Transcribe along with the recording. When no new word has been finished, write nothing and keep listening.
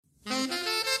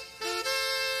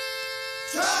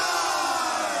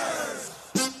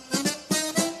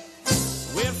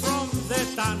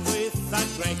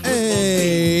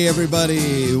Hey,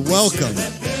 everybody. Welcome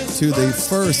to the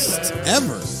first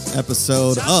ever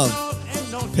episode of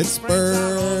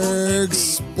Pittsburgh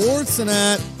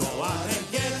Sportsnet.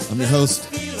 I'm your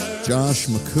host, Josh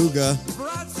McCouga.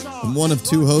 I'm one of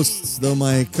two hosts, though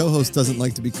my co-host doesn't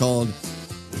like to be called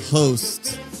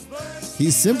host.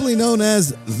 He's simply known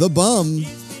as The Bum.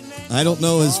 I don't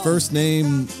know his first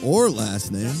name or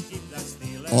last name.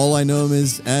 All I know him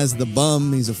is as The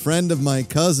Bum. He's a friend of my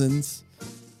cousin's.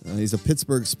 He's a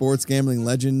Pittsburgh sports gambling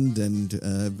legend, and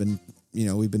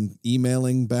we've been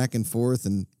emailing back and forth.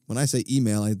 And when I say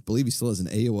email, I believe he still has an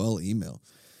AOL email.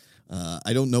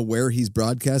 I don't know where he's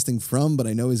broadcasting from, but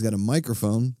I know he's got a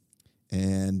microphone.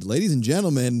 And ladies and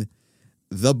gentlemen,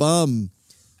 The Bum.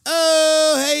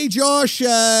 Oh, hey, Josh.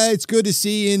 It's good to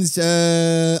see you.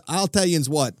 I'll tell you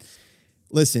what.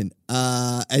 Listen,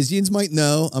 as you might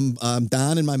know, I'm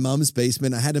down in my mom's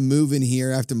basement. I had to move in here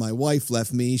after my wife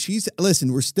left me.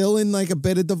 We're still in like a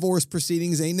bit of divorce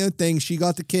proceedings. Ain't no thing. She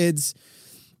got the kids.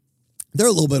 They're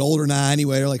a little bit older now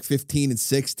anyway. They're like 15 and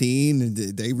 16, and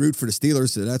they root for the Steelers,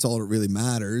 so that's all that really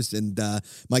matters. And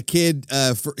my kid,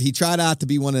 he tried out to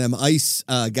be one of them ice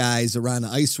guys around the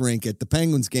ice rink at the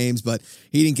Penguins games, but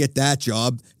he didn't get that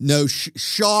job. No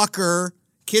shocker.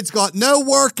 Kid's got no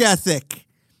work ethic.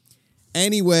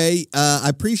 Anyway, I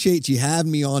appreciate you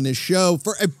having me on this show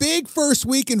for a big first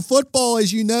week in football,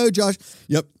 as you know, Josh.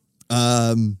 Yep.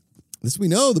 This we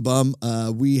know, The Bum.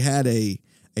 We had a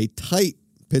tight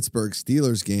Pittsburgh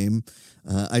Steelers game.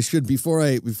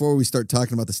 Before we start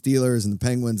talking about the Steelers and the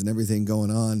Penguins and everything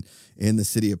going on in the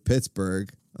city of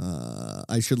Pittsburgh,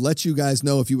 I should let you guys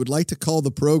know if you would like to call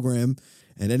the program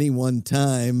at any one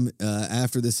time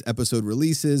after this episode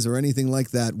releases or anything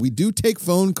like that. We do take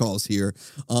phone calls here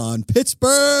on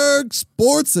Pittsburgh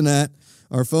Sportsnet.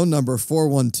 Our phone number,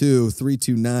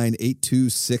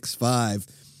 412-329-8265.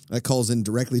 That calls in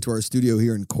directly to our studio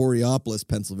here in Coraopolis,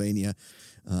 Pennsylvania.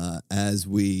 As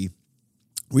we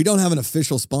don't have an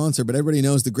official sponsor, but everybody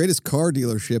knows the greatest car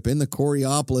dealership in the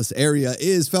Coraopolis area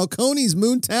is Falcone's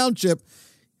Moon Township.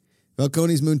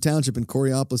 Falcone's Moon Township in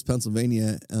Coraopolis,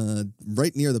 Pennsylvania,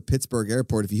 right near the Pittsburgh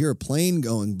airport. If you hear a plane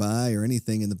going by or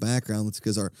anything in the background, it's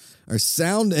because our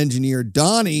sound engineer,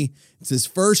 Donnie, it's his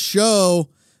first show.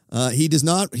 He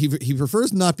prefers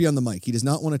to not be on the mic. He does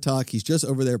not want to talk. He's just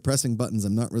over there pressing buttons.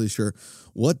 I'm not really sure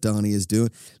what Donnie is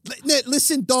doing.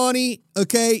 Listen, Donnie,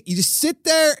 okay? You just sit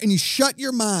there and you shut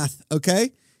your mouth, okay?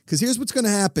 Because here's what's going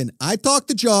to happen. I talk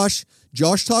to Josh.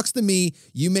 Josh talks to me.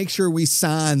 You make sure we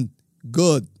sound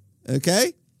good.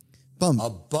 Okay, Bum.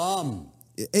 A bum.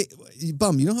 Hey,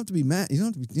 Bum, you don't have to be mad. You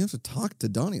don't have to talk to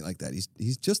Donnie like that.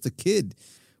 He's just a kid.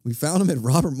 We found him at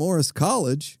Robert Morris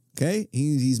College. Okay,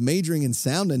 he's majoring in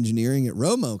sound engineering at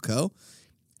Romoco.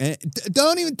 And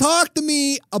don't even talk to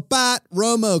me about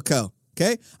Romoco.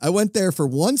 Okay, I went there for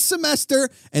one semester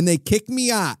and they kicked me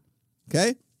out.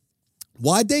 Okay.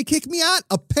 Why'd they kick me out?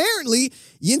 Apparently,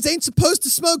 yins ain't supposed to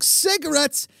smoke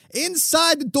cigarettes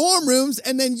inside the dorm rooms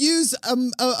and then use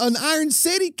an Iron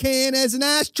City can as an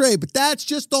ashtray. But that's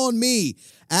just on me.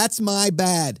 That's my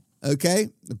bad. Okay?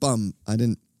 Bum.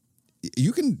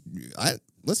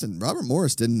 Listen, Robert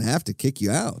Morris didn't have to kick you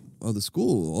out of the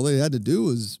school. All they had to do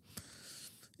was,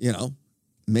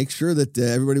 make sure that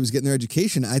everybody was getting their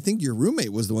education. I think your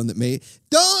roommate was the one that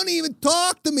don't even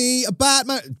talk to me about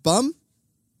my...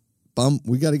 Bum,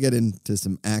 we got to get into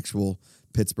some actual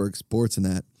Pittsburgh sports and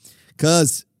that.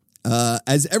 Because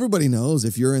as everybody knows,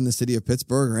 if you're in the city of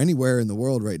Pittsburgh or anywhere in the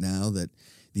world right now, that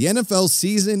the NFL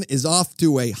season is off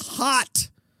to a hot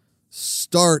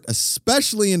start,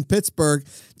 especially in Pittsburgh.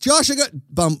 Josh, let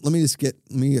me get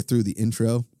through the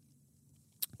intro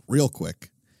real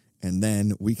quick, and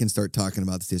then we can start talking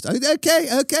about the season. Okay.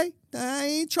 I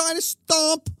ain't trying to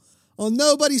stomp on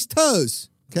nobody's toes.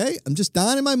 Okay, I'm just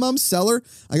down in my mom's cellar.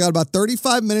 I got about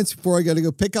 35 minutes before I got to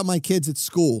go pick up my kids at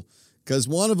school because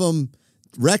one of them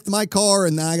wrecked my car,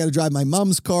 and now I got to drive my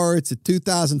mom's car. It's a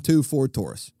 2002 Ford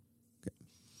Taurus. Okay.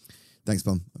 Thanks,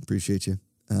 Bum. I appreciate you.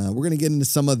 We're going to get into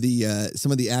some of the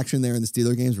action there in the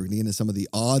Steeler games. We're going to get into some of the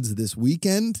odds this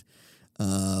weekend.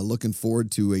 Looking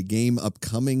forward to a game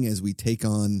upcoming as we take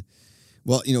on.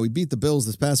 Well, we beat the Bills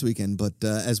this past weekend, but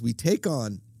as we take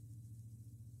on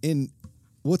in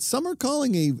what some are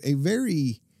calling a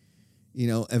very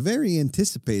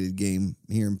anticipated game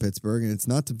here in Pittsburgh, and it's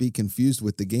not to be confused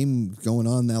with the game going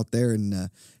on out there in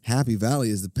Happy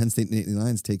Valley as the Penn State Nittany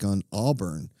Lions take on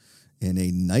Auburn in a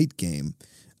night game.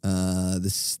 The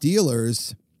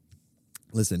Steelers,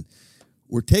 listen,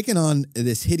 we're taking on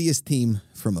this hideous team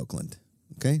from Oakland,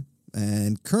 okay?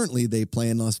 And currently they play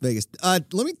in Las Vegas.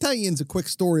 Let me tell you a quick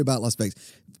story about Las Vegas.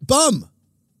 Bum!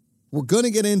 We're going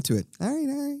to get into it. All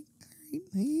right.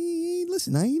 Hey,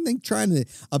 listen, I ain't trying to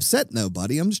upset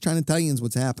nobody. I'm just trying to tell you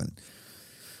what's happening.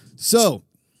 So,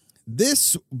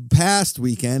 this past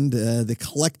weekend, the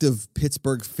collective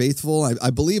Pittsburgh faithful, I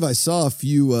believe I saw a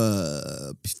few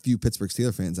Pittsburgh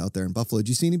Steelers fans out there in Buffalo. Did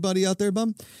you see anybody out there,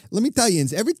 Bum? Let me tell you,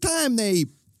 every time they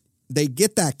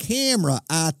get that camera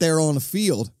out there on the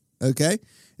field, okay?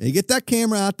 They get that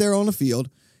camera out there on the field,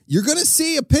 you're going to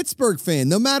see a Pittsburgh fan,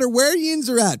 no matter where yins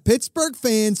are at. Pittsburgh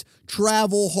fans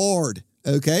travel hard,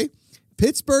 okay?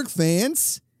 Pittsburgh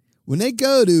fans, when they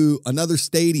go to another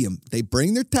stadium, they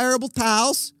bring their terrible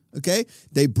towels, okay?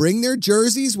 They bring their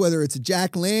jerseys, whether it's a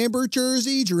Jack Lambert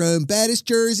jersey, Jerome Bettis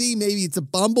jersey, maybe it's a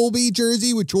Bumblebee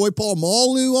jersey with Troy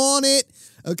Polamalu on it,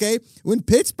 okay? When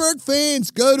Pittsburgh fans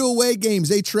go to away games,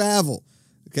 they travel,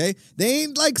 okay? They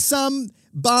ain't like some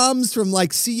bums from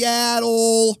like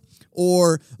Seattle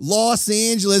or Los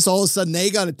Angeles. All of a sudden, they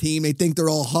got a team. They think they're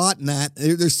all hot in that.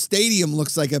 Their stadium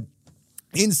looks like a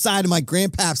inside of my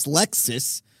grandpa's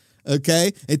Lexus,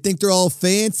 okay? They think they're all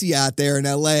fancy out there in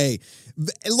L.A.,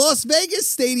 Las Vegas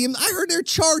Stadium, I heard they're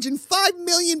charging $5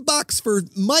 million for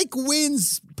Mike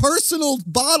Wynn's personal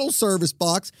bottle service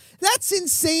box. That's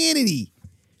insanity.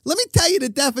 Let me tell you the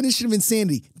definition of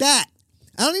insanity. I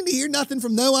don't need to hear nothing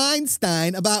from no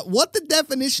Einstein about what the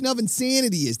definition of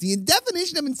insanity is. The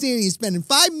definition of insanity is spending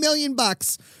 $5 million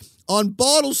on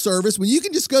bottle service when you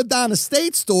can just go down a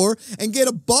state store and get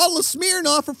a bottle of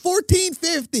Smirnoff for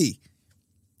 $14.50.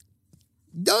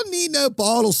 Don't need no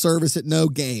bottle service at no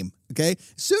game. Okay,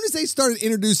 as soon as they started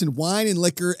introducing wine and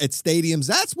liquor at stadiums,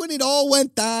 that's when it all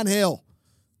went downhill.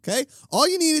 Okay, all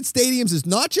you need at stadiums is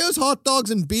nachos, hot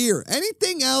dogs, and beer.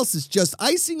 Anything else is just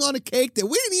icing on a cake that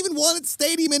we didn't even want at the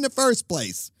stadium in the first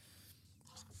place.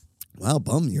 Wow,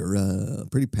 Bum, you're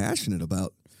pretty passionate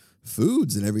about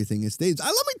foods and everything at stadiums.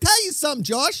 Let me tell you something,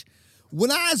 Josh.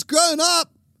 When I was growing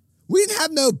up, we didn't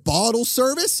have no bottle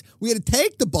service. We had to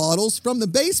take the bottles from the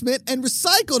basement and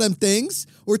recycle them things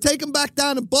or take them back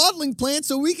down to bottling plant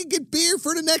so we could get beer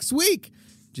for the next week.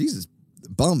 Jesus,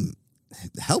 Bum,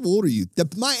 how old are you?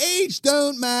 My age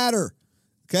don't matter,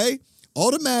 okay?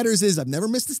 All that matters is I've never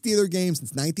missed a Steeler game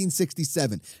since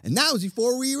 1967, and that was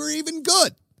before we were even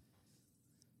good,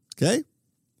 okay?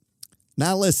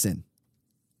 Now listen,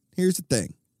 here's the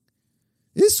thing.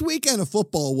 This weekend of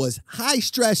football was high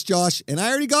stress, Josh, and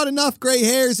I already got enough gray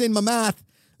hairs in my mouth,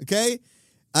 okay?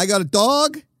 I got a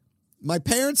dog. My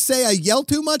parents say I yell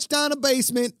too much down the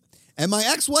basement, and my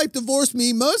ex-wife divorced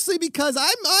me mostly because I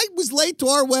was late to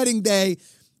our wedding day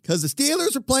because the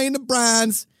Steelers were playing the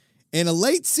Browns in a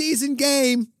late season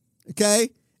game, okay?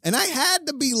 And I had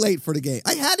to be late for the game.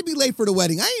 I had to be late for the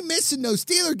wedding. I ain't missing no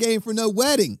Steeler game for no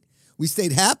wedding. We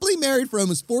stayed happily married for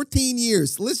almost 14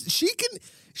 years. Listen,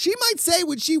 she might say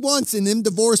what she wants in them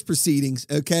divorce proceedings,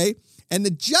 okay? And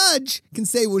the judge can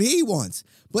say what he wants.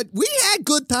 But we had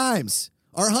good times.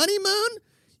 Our honeymoon,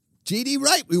 G.D.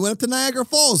 Wright, we went up to Niagara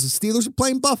Falls. The Steelers were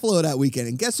playing Buffalo that weekend.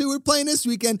 And guess who we're playing this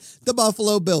weekend? The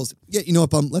Buffalo Bills. Yeah, you know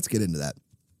what, let's get into that.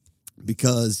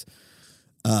 Because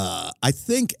I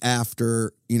think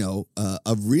after,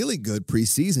 a really good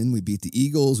preseason, we beat the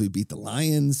Eagles, we beat the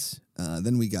Lions.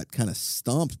 Then we got kind of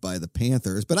stomped by the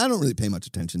Panthers. But I don't really pay much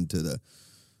attention to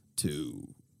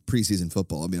preseason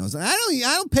football. I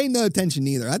don't pay no attention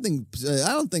either. I think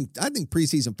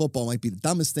preseason football might be the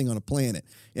dumbest thing on the planet.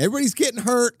 Everybody's getting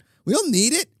hurt. We don't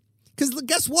need it because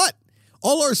guess what?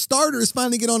 All our starters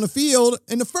finally get on the field,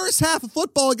 and the first half of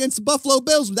football against the Buffalo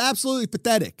Bills was absolutely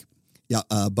pathetic. Yeah,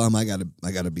 Bum, I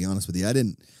gotta be honest with you. I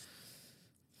didn't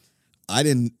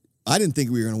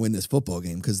think we were going to win this football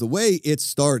game because the way it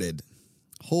started,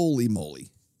 holy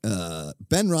moly,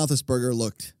 Ben Roethlisberger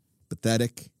looked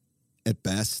pathetic at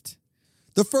best.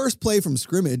 The first play from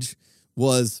scrimmage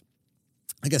was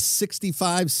like a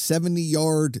 65,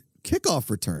 70-yard kickoff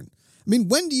return. I mean,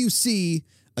 when do you see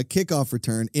a kickoff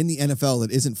return in the NFL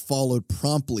that isn't followed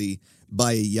promptly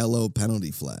by a yellow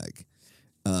penalty flag?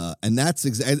 And that's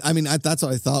that's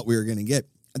what I thought we were going to get.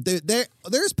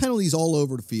 There's penalties all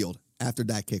over the field after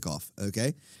that kickoff,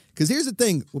 okay? Because here's the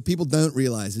thing, what people don't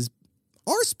realize is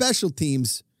our special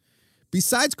teams,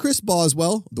 besides Chris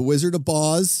Boswell, the Wizard of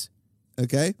Boz,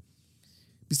 okay?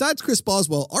 Besides Chris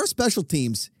Boswell, our special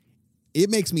teams, it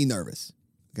makes me nervous,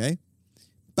 okay?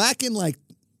 Back in like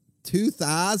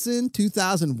 2000,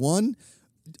 2001,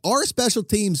 our special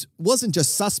teams wasn't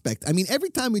just suspect. I mean,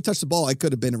 every time we touched the ball, it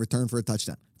could have been a return for a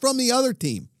touchdown from the other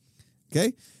team,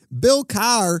 okay? Bill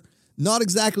Cowher, not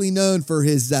exactly known for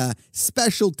his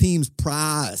special teams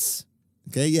prowess,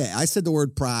 okay? Yeah, I said the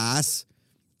word prowess.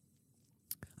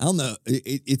 I don't know.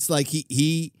 It's like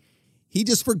he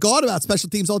just forgot about special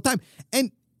teams all the time.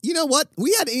 And you know what?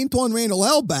 We had Antoine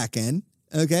Randall back in,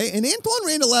 okay? And Antoine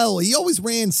Randall, he always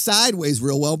ran sideways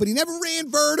real well, but he never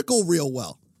ran vertical real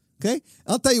well, okay?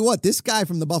 I'll tell you what, this guy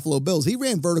from the Buffalo Bills, he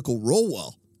ran vertical real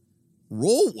well.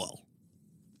 Roll well.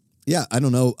 Yeah, I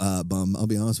don't know, Bum. I'll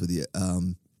be honest with you.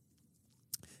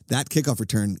 That kickoff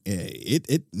return,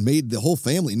 it made the whole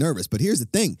family nervous. But here's the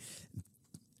thing.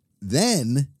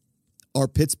 Then our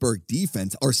Pittsburgh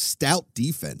defense, our stout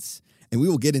defense, and we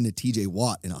will get into TJ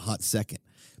Watt in a hot second.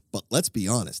 But let's be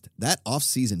honest, that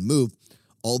offseason move,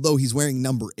 although he's wearing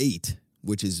number 8,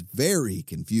 which is very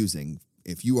confusing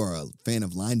if you are a fan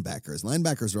of linebackers.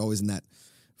 Linebackers are always in that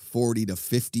 40 to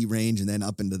 50 range and then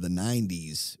up into the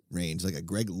 90s range, like a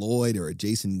Greg Lloyd or a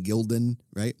Jason Gilden,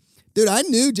 right? Dude, I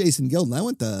knew Jason Gilden. I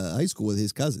went to high school with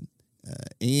his cousin,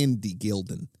 Andy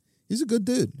Gilden. He's a good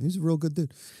dude. He's a real good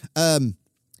dude.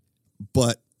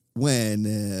 But when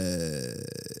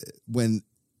the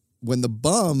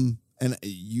bum, and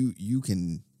you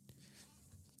can,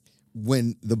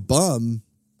 when the bum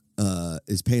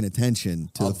is paying attention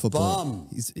to the football, bum.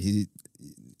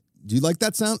 Do you like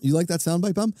that sound? You like that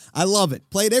soundbite, Bum? I love it.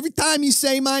 Play it every time you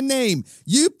say my name.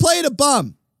 You played a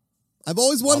bum. I've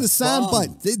always wanted a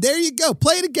soundbite. There you go.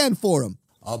 Play it again for him.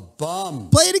 A bum.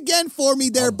 Play it again for me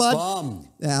there, bud. Bum.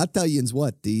 Yeah, I'll tell you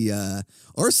what.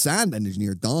 Our sound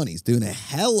engineer, Donnie's doing a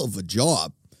hell of a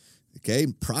job. Okay?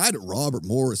 Pride of Robert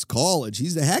Morris College.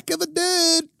 He's a heck of a dude.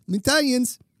 Let me tell you.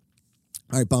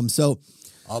 All right, Bum. So.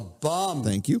 A bum.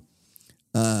 Thank you.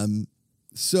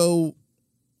 So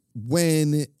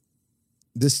when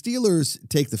the Steelers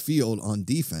take the field on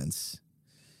defense,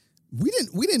 we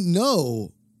didn't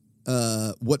know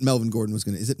what Melvin Gordon was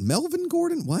going to. Is it Melvin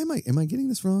Gordon? Why am I getting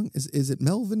this wrong? Is it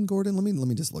Melvin Gordon? Let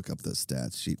me just look up the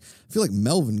stats sheet. I feel like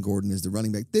Melvin Gordon is the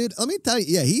running back. Dude, let me tell you,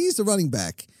 yeah, he's the running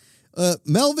back.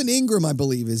 Melvin Ingram, I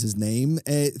believe, is his name.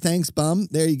 Thanks, Bum.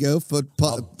 There you go.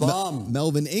 Bum.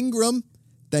 Melvin Ingram.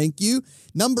 Thank you.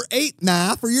 Number 8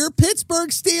 now for your Pittsburgh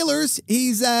Steelers.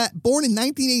 He's born in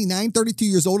 1989, 32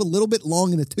 years old, a little bit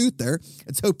long in the tooth there.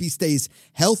 Let's hope he stays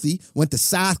healthy. Went to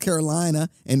South Carolina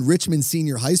and Richmond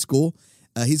Senior High School.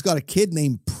 He's got a kid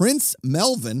named Prince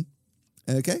Melvin,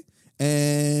 okay?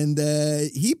 And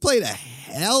he played a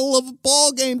hell of a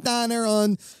ball game down there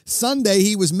on Sunday.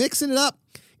 He was mixing it up.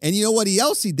 And you know what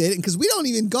else he did? Because we don't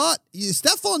even got,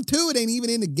 Stephon Tuitt ain't even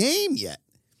in the game yet.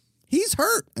 He's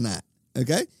hurt in that.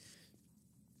 Okay.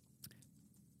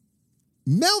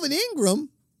 Melvin Ingram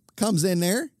comes in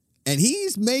there and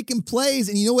he's making plays.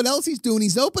 And you know what else he's doing?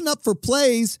 He's opened up for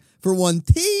plays for one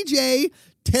TJ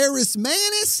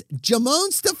Terris-Manis,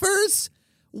 Jamonstafers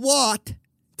Watt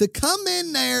to come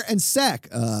in there and sack.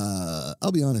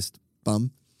 I'll be honest,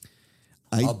 Bum.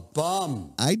 A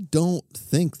bum. I don't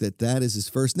think that is his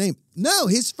first name. No,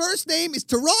 his first name is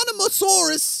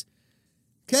Tyrannosaurus.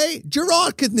 Okay.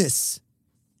 Geronticus.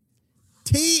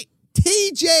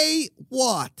 TJ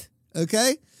Watt,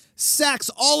 okay? Sacks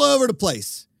all over the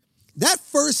place. That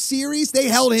first series, they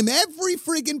held him every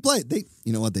freaking play.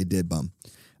 You know what they did, Bum?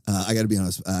 I got to be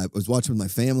honest. I was watching with my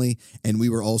family, and we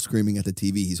were all screaming at the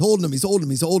TV, he's holding him, he's holding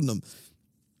him, he's holding him.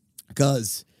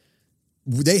 Because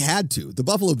they had to. The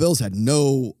Buffalo Bills had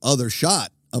no other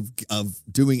shot of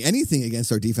doing anything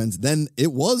against our defense than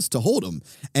it was to hold him.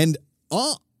 And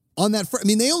on that,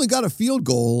 they only got a field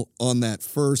goal on that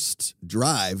first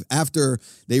drive after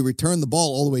they returned the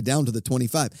ball all the way down to the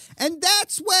 25. And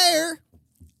that's where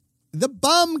the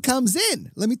bum comes in.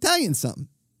 Let me tell you something,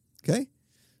 okay?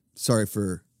 Sorry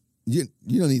for, you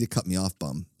don't need to cut me off,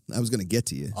 Bum. I was going to get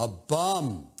to you. A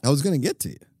bum. I was going to get to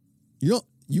you.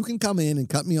 You can come in and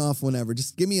cut me off whenever.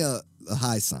 Just give me a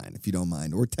high sign if you don't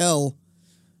mind. Or tell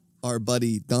our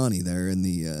buddy Donnie there in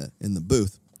the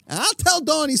booth. I'll tell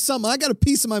Donnie something. I got a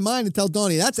piece of my mind to tell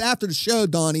Donnie. That's after the show,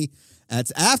 Donnie.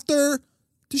 That's after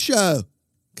the show.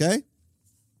 Okay?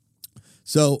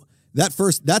 So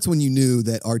that's when you knew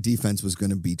that our defense was going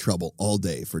to be trouble all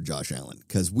day for Josh Allen,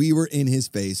 because we were in his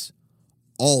face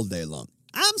all day long.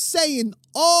 I'm saying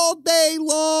all day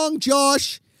long,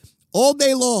 Josh. All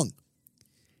day long.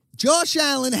 Josh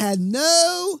Allen had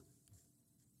no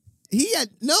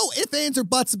ifs, ands, or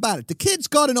buts about it. The kid's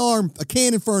got an arm, a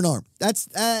cannon for an arm. That's,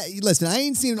 listen, I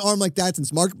ain't seen an arm like that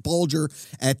since Mark Bulger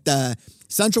at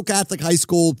Central Catholic High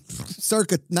School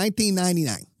circa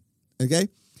 1999, okay?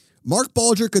 Mark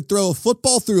Bulger could throw a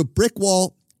football through a brick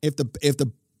wall if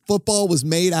the football was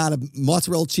made out of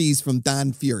mozzarella cheese from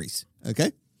Don Fury's,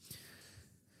 okay?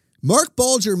 Mark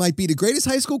Bulger might be the greatest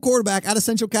high school quarterback out of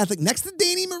Central Catholic next to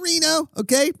Danny Marino,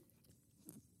 okay?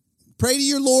 Pray to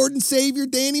your Lord and Savior,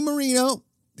 Danny Marino.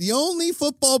 the only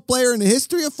football player in the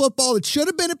history of football that should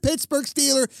have been a Pittsburgh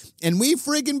Steeler, and we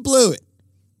friggin' blew it.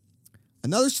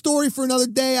 Another story for another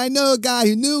day. I know a guy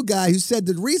who said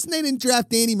the reason they didn't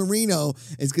draft Danny Marino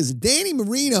is because Danny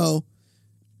Marino,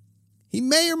 he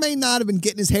may or may not have been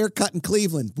getting his hair cut in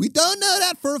Cleveland. We don't know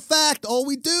that for a fact. All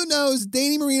we do know is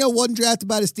Danny Marino wasn't drafted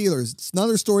by the Steelers. It's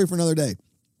another story for another day.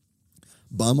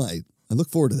 Bum, I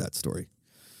look forward to that story.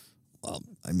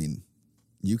 I mean,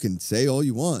 you can say all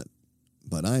you want,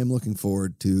 but I am looking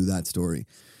forward to that story.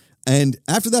 And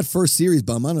after that first series,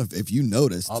 Bum, I don't know if you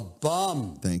noticed. A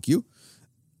bum. Thank you.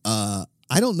 I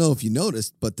don't know if you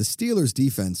noticed, but the Steelers'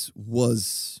 defense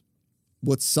was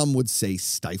what some would say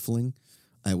stifling.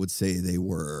 I would say they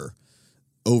were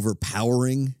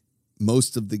overpowering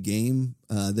most of the game.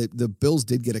 The Bills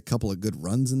did get a couple of good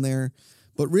runs in there,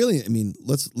 but really, I mean,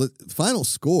 final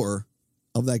score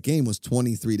of that game was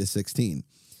 23-16.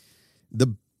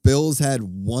 The Bills had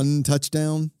 1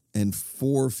 touchdown and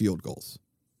 4 field goals.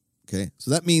 Okay,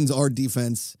 so that means our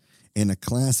defense, in a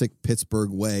classic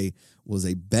Pittsburgh way, was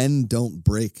a bend, don't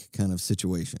break kind of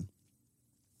situation.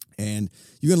 And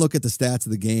you can look at the stats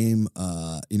of the game.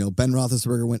 Ben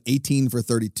Roethlisberger went 18 for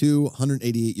 32,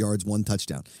 188 yards, 1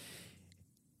 touchdown.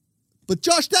 But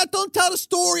Josh, that don't tell the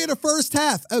story of the first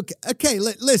half. Okay,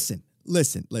 listen.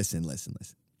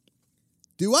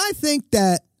 Do I think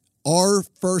that our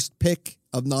first pick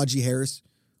of Najee Harris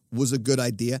was a good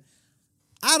idea?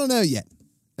 I don't know yet.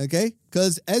 Okay?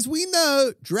 Because as we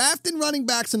know, drafting running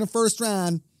backs in the first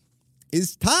round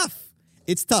is tough.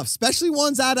 It's tough, especially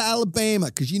ones out of Alabama,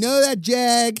 because you know that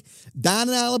jag down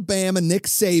in Alabama, Nick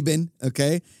Saban,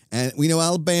 okay? And we know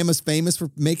Alabama's famous for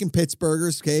making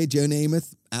Pittsburghers, okay? Joe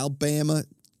Namath, Alabama,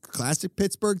 classic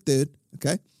Pittsburgh dude,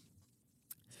 okay?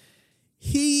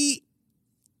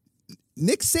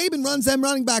 Nick Saban runs them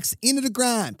running backs into the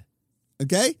ground,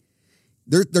 okay?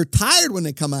 They're tired when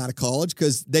they come out of college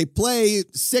because they play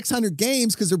 600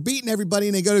 games because they're beating everybody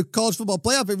and they go to college football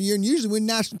playoff every year and usually win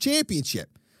national championship.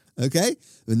 Okay?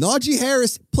 But Najee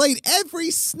Harris played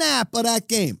every snap of that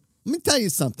game. Let me tell you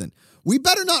something. We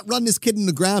better not run this kid in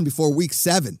the ground before week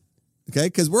 7. Okay?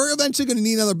 Because we're eventually going to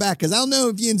need another back. Because I don't know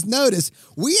if you noticed,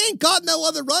 we ain't got no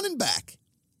other running back.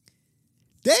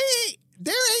 There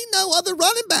ain't no other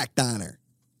running back down there.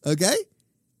 Okay?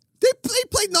 They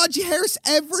played Najee Harris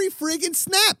every friggin'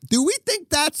 snap. Do we think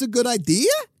that's a good idea?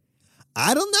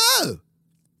 I don't know.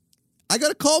 I got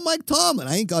to call Mike Tomlin.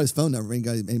 I ain't got his phone number.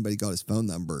 Anybody got his phone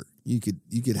number. You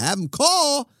could have him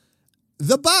call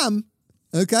the bum,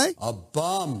 okay? A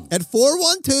bum. At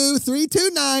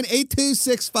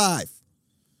 412-329-8265.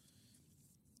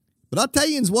 But I'll tell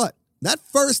you what, that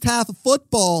first half of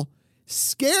football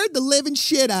scared the living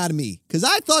shit out of me because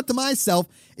I thought to myself,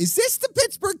 is this the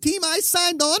Pittsburgh team I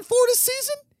signed on for this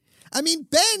season? I mean,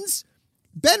 Ben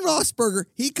Roethlisberger,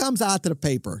 he comes out to the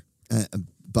paper.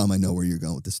 Bum, I know where you're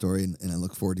going with the story, and I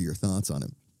look forward to your thoughts on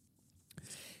him.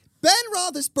 Ben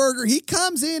Roethlisberger, he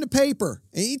comes in a paper,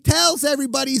 and he tells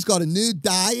everybody he's got a new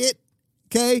diet,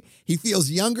 okay? He feels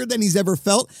younger than he's ever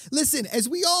felt. Listen, as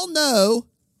we all know,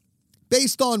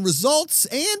 based on results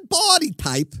and body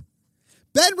type,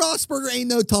 Ben Roethlisberger ain't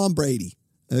no Tom Brady,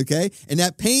 okay? And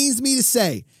that pains me to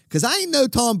say, because I ain't no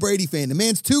Tom Brady fan. The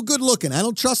man's too good looking. I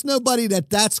don't trust nobody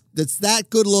that's that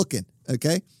good looking,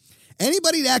 okay?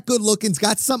 Anybody that good looking's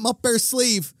got something up their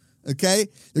sleeve, okay?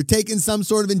 They're taking some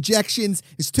sort of injections.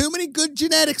 There's too many good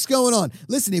genetics going on.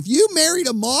 Listen, if you married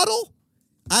a model,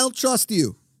 I don't trust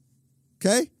you,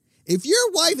 okay? If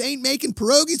your wife ain't making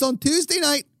pierogies on Tuesday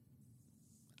night,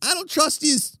 I don't trust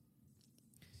you.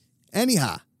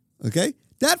 Anyhow, okay?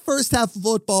 That first half of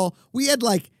football, we had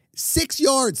like 6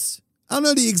 yards. I don't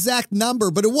know the exact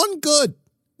number, but it wasn't good,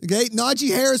 okay? Najee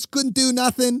Harris couldn't do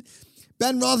nothing.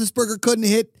 Ben Roethlisberger couldn't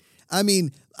hit. I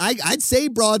mean, I'd say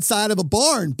broadside of a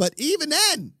barn, but even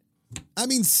then,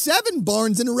 7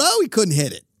 barns in a row, he couldn't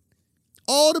hit it.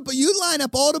 You line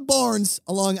up all the barns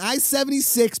along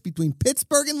I-76 between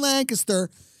Pittsburgh and Lancaster,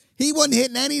 he wasn't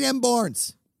hitting any of them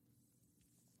barns.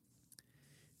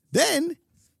 Then,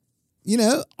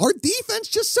 our defense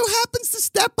just so happens to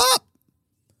step up.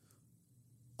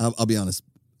 I'll be honest,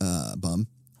 Bum.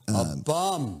 A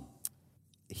bum.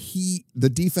 The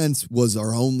defense was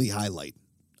our only highlight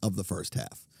of the first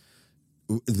half.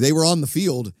 They were on the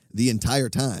field the entire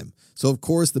time. So, of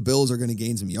course, the Bills are going to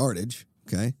gain some yardage,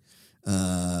 okay?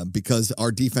 Because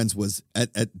our defense was,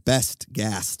 at best,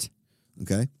 gassed,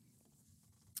 okay?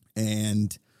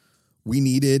 And we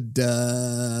needed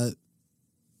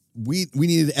we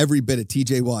needed every bit of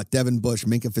T.J. Watt, Devin Bush,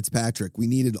 Minkah Fitzpatrick. We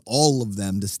needed all of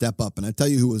them to step up. And I tell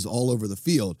you who was all over the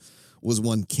field was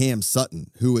one Cam Sutton,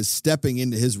 who was stepping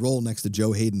into his role next to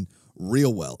Joe Hayden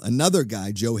real well. Another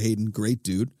guy, Joe Hayden, great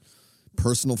dude,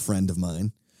 personal friend of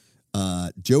mine.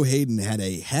 Joe Hayden had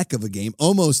a heck of a game,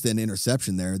 almost an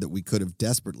interception there that we could have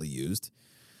desperately used.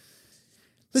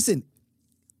 Listen,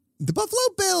 the Buffalo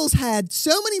Bills had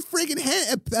so many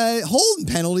friggin' holding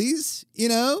penalties, you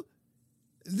know.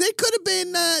 They could have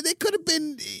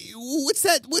been, what's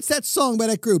that song by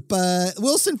that group?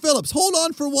 Wilson Phillips, Hold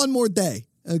On for One More Day,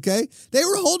 okay? They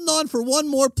were holding on for one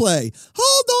more play.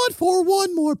 Hold on for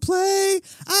one more play.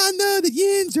 I know the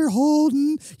Yins are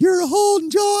holding. You're holding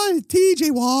joy,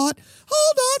 TJ Watt.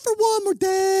 Hold on for one more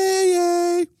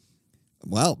day.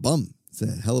 Wow, Bum. It's a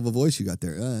hell of a voice you got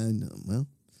there. Well,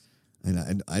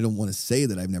 and I don't want to say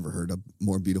that I've never heard a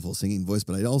more beautiful singing voice,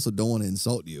 but I also don't want to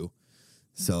insult you.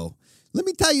 So let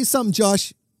me tell you something,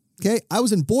 Josh. Okay, I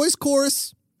was in boys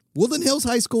chorus, Woodland Hills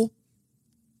High School,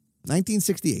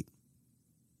 1968.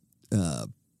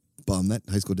 Bum, that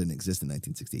high school didn't exist in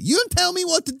 1968. You don't tell me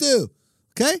what to do,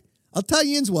 okay? I'll tell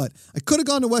you what. I could have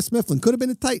gone to West Mifflin. Could have been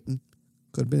a Titan.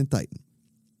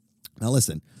 Now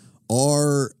listen,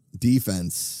 our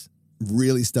defense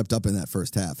really stepped up in that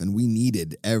first half, and we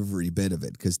needed every bit of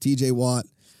it because TJ Watt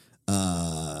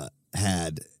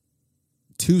had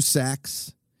 2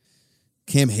 sacks.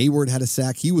 Cam Hayward had a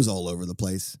sack. He was all over the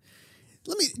place.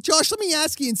 Josh, let me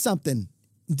ask you something.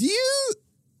 Do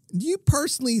you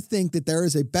personally think that there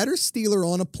is a better Steeler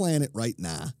on a planet right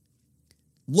now,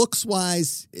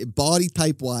 looks-wise, body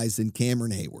type-wise, than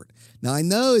Cameron Hayward? Now, I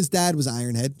know his dad was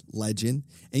Ironhead, legend,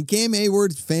 and Cam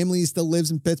Hayward's family still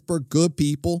lives in Pittsburgh, good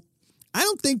people. I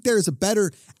don't think there's a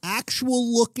better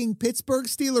actual-looking Pittsburgh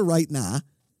Steeler right now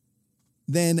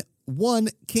than one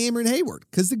Cameron Hayward,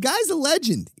 because the guy's a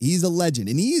legend. He's a legend,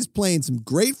 and he is playing some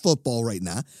great football right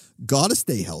now. Got to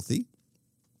stay healthy,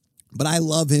 but I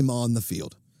love him on the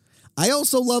field. I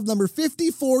also love number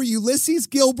 54, Ulysses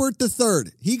Gilbert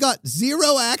III. He got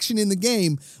 0 action in the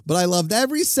game, but I loved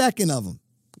every second of him.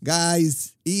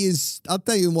 Guys, he is, I'll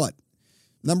tell you what,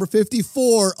 number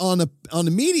 54 on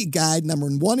the media guide, number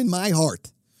 1 in my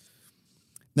heart.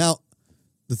 Now,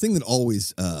 the thing that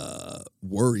always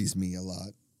worries me a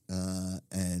lot,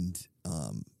 and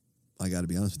I got to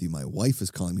be honest with you, my wife is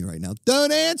calling me right now.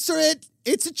 Don't answer it.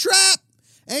 It's a trap.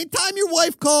 Anytime your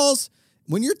wife calls,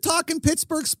 when you're talking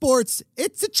Pittsburgh sports,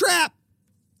 it's a trap.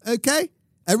 Okay?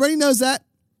 Everybody knows that.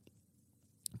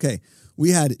 Okay.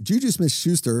 We had Juju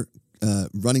Smith-Schuster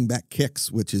running back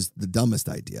kicks, which is the dumbest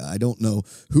idea. I don't know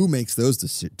who makes those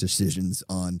decisions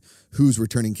on who's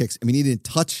returning kicks. I mean, he didn't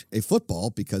touch a football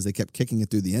because they kept kicking it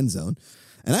through the end zone.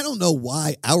 And I don't know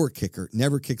why our kicker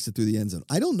never kicks it through the end zone.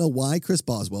 I don't know why Chris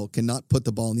Boswell cannot put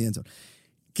the ball in the end zone.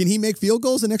 Can he make field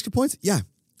goals and extra points? Yeah.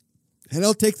 And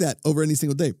I'll take that over any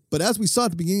single day. But as we saw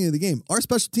at the beginning of the game, our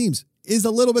special teams is a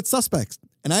little bit suspect.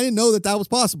 And I didn't know that was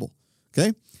possible.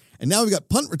 Okay? And now we've got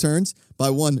punt returns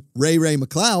by one Ray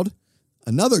McLeod.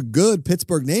 Another good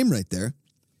Pittsburgh name right there.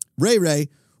 Ray,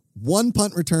 1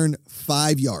 punt return,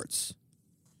 5 yards.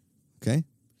 Okay?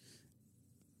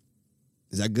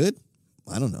 Is that good?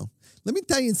 I don't know. Let me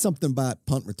tell you something about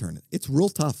punt returning. It's real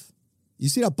tough. You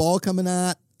see that ball coming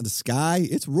out of the sky?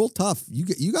 It's real tough.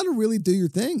 You got to really do your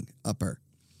thing up there.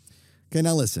 Okay,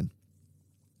 now listen.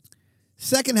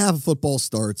 Second half of football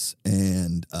starts,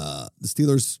 and the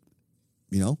Steelers,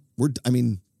 we're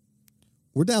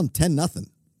down 10-0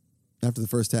 after the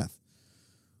first half.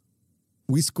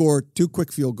 We score 2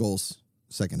 quick field goals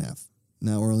second half.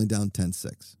 Now we're only down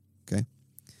 10-6. Okay.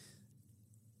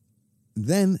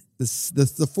 Then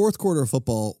the fourth quarter of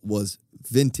football was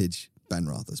vintage Ben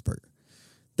Roethlisberger.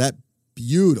 That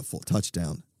beautiful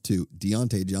touchdown to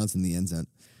Deontay Johnson in the end zone.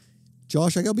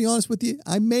 Josh, I got to be honest with you.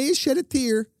 I may have shed a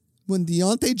tear when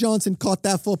Deontay Johnson caught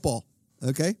that football.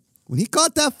 Okay? When he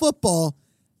caught that football,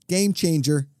 game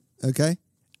changer. Okay?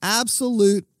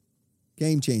 Absolute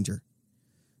game changer.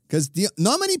 Because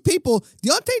not many people,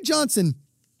 Deontay Johnson,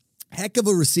 heck of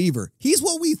a receiver. He's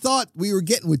what we thought we were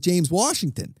getting with James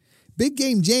Washington. Big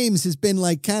Game James has been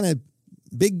like kind of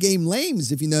big game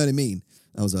lames, if you know what I mean.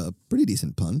 That was a pretty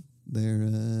decent pun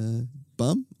there,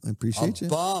 Bum. I appreciate you.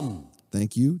 Bum.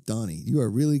 Thank you, Donnie. You are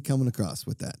really coming across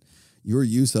with that. Your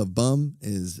use of bum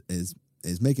is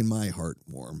making my heart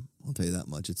warm. I'll tell you that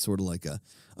much. It's sort of like a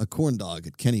corn dog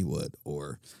at Kennywood.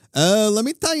 Or let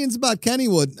me tell you about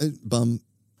Kennywood. Bum.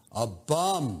 A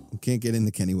bum. We can't get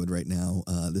into Kennywood right now.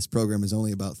 This program is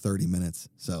only about 30 minutes,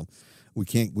 so we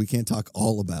can't talk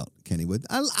all about Kennywood.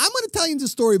 I'm going to tell you the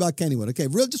story about Kennywood. Okay,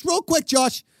 just real quick,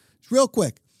 Josh. Just real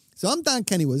quick. So I'm down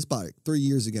Kennywood. It's about 3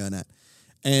 years ago now.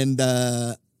 And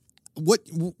what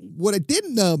I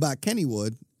didn't know about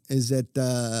Kennywood is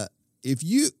that if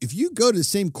you go to the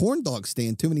same corn dog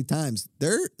stand too many times,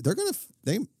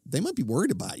 they might be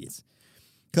worried about you.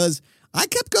 Because I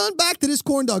kept going back to this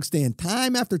corn dog stand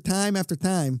time after time after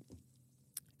time.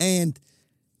 And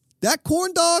that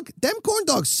corn dog, them corn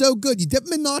dogs, so good. You dip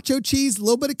them in nacho cheese, a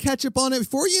little bit of ketchup on it.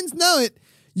 Before you know it,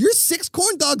 you're 6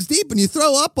 corn dogs deep and you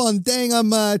throw up on dang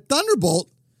Thunderbolt.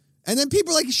 And then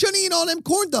people are like, you shouldn't eat all them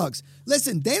corn dogs.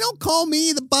 Listen, they don't call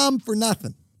me the bum for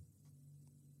nothing.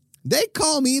 They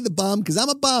call me the bum because I'm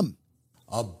a bum.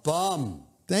 A bum.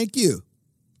 Thank you.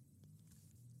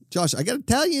 Josh, I got to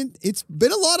tell you, it's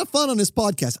been a lot of fun on this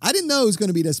podcast. I didn't know it was going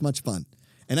to be this much fun.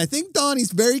 And I think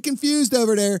Donnie's very confused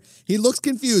over there. He looks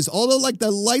confused. Although, like,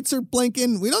 the lights are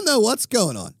blinking, we don't know what's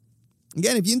going on.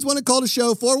 Again, if you just want to call the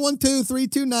show,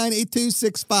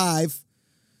 412-329-8265.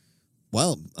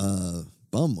 Well,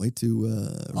 bum, way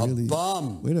to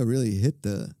really hit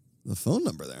the phone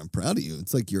number there. I'm proud of you.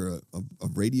 It's like you're a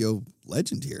radio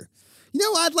legend here. You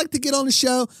know, I'd like to get on the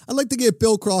show. I'd like to get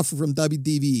Bill Crawford from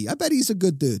WDVE. I bet he's a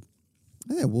good dude.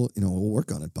 Yeah, we'll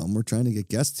work on it, bum. We're trying to get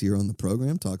guests here on the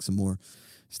program, talk some more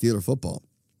Steeler football.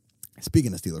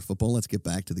 Speaking of Steeler football, let's get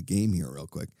back to the game here real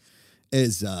quick.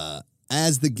 As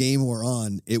the game wore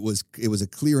on, it was a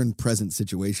clear and present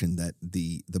situation that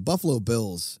the Buffalo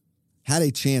Bills had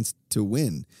a chance to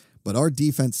win, but our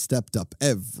defense stepped up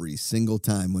every single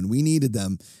time. When we needed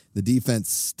them, the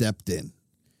defense stepped in.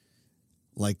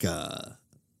 Like a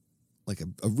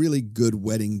really good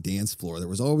wedding dance floor. There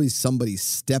was always somebody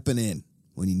stepping in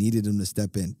when you needed him to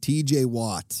step in. TJ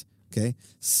Watt, okay?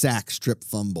 Sack, strip,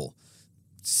 fumble.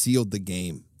 Sealed the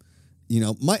game. You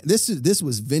know, this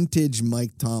was vintage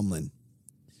Mike Tomlin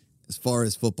as far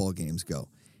as football games go.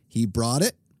 He brought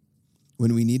it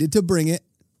when we needed to bring it,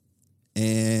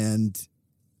 and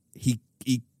he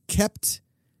kept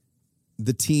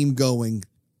the team going.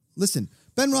 Listen,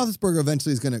 Ben Roethlisberger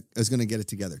eventually is gonna get it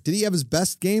together. Did he have his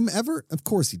best game ever? Of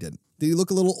course he didn't. Did he look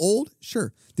a little old?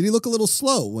 Sure. Did he look a little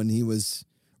slow when he was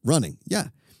running? Yeah.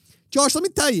 Josh, let me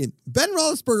tell you, Ben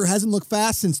Roethlisberger hasn't looked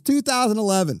fast since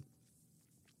 2011.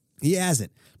 He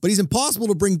hasn't. But he's impossible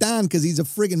to bring down because he's a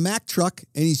friggin' Mack truck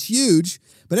and he's huge.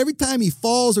 But every time he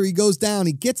falls or he goes down,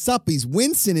 he gets up, he's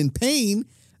wincing in pain.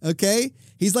 Okay?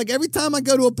 He's like, every time I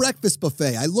go to a breakfast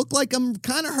buffet, I look like I'm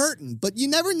kind of hurting, but you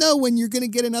never know when you're going to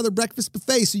get another breakfast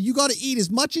buffet, so you got to eat as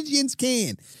much as you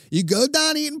can. You go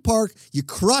down to Eaton Park, you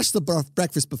crush the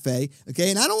breakfast buffet,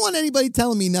 okay? And I don't want anybody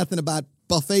telling me nothing about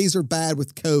buffets are bad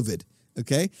with COVID,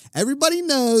 okay? Everybody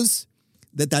knows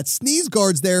that sneeze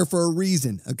guard's there for a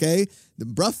reason, okay? The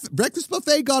breakfast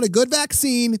buffet got a good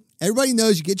vaccine. Everybody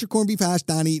knows you get your corned beef hash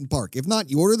down to Eaton Park. If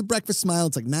not, you order the breakfast smile.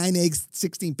 It's like 9 eggs,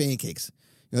 16 pancakes.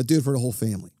 You know, do it for the whole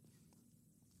family.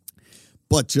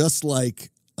 But just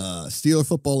like Steeler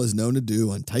football is known to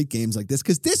do on tight games like this,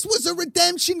 because this was a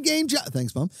redemption game.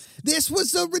 Thanks, Mom. This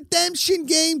was a redemption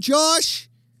game, Josh.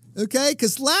 Okay?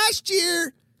 Because last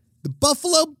year, the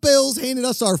Buffalo Bills handed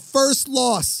us our first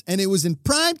loss, and it was in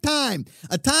prime time,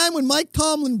 a time when Mike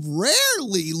Tomlin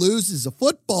rarely loses a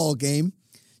football game.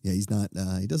 Yeah, he's not.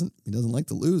 He doesn't like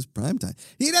to lose prime time.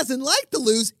 He doesn't like to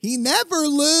lose. He never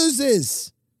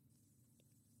loses.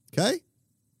 Okay?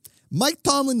 Mike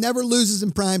Tomlin never loses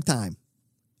in prime time.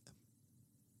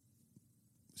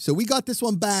 So we got this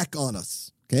one back on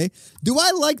us. Okay? Do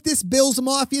I like this Bills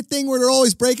Mafia thing where they're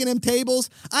always breaking them tables?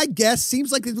 I guess.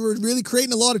 Seems like they were really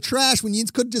creating a lot of trash when you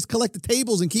could just collect the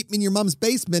tables and keep them in your mom's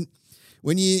basement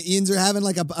when you are having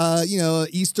like a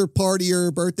Easter party or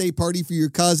a birthday party for your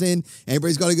cousin.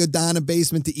 Everybody's got to go down the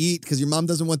basement to eat because your mom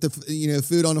doesn't want the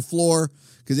food on the floor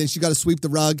because then she got to sweep the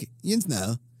rug. You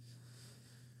know.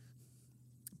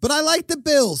 But I like the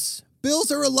Bills.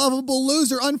 Bills are a lovable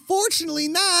loser. Unfortunately,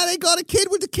 they got a kid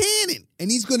with a cannon, and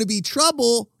he's going to be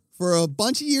trouble for a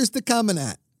bunch of years to come in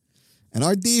that. And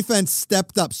our defense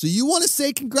stepped up. So you want to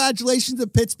say congratulations to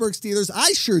Pittsburgh Steelers?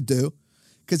 I sure do.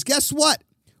 Because guess what?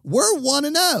 We're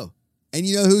 1-0. And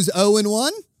you know who's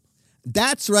 0-1?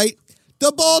 That's right,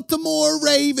 the Baltimore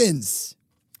Ravens.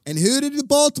 And who did the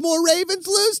Baltimore Ravens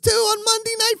lose to on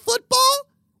Monday Night Football?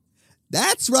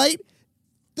 That's right,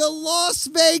 the Las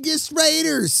Vegas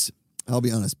Raiders. I'll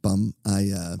be honest, bum.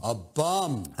 A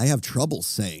bum. I have trouble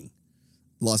saying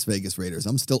Las Vegas Raiders.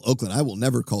 I'm still Oakland. I will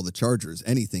never call the Chargers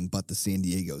anything but the San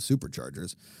Diego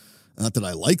Superchargers. Not that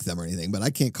I like them or anything, but I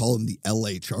can't call them the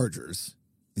LA Chargers.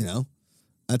 You know?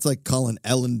 That's like calling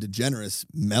Ellen DeGeneres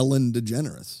Melon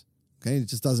DeGeneres. Okay? It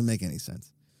just doesn't make any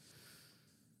sense.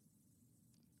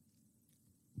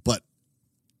 But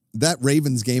that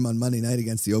Ravens game on Monday night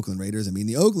against the Oakland Raiders, I mean,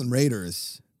 the Oakland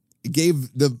Raiders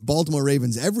gave the Baltimore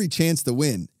Ravens every chance to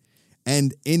win.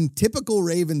 And in typical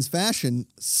Ravens fashion,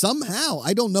 somehow,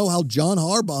 I don't know how Jim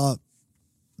Harbaugh,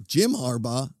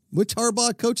 which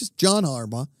Harbaugh coaches? John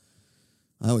Harbaugh.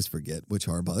 I always forget which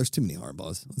Harbaugh. There's too many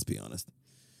Harbaughs, let's be honest.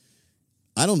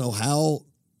 I don't know how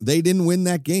they didn't win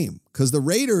that game because the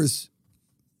Raiders,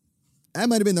 that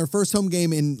might have been their first home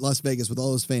game in Las Vegas with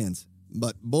all those fans.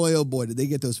 But boy, oh boy, did they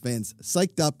get those fans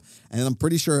psyched up. And I'm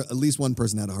pretty sure at least one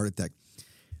person had a heart attack.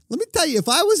 Let me tell you, if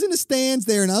I was in the stands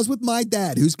there and I was with my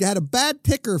dad, who's had a bad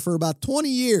ticker for about 20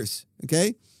 years,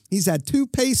 okay? He's had 2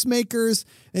 pacemakers.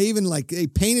 They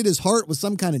painted his heart with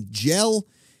some kind of gel.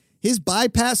 His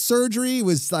bypass surgery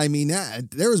was,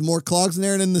 there was more clogs in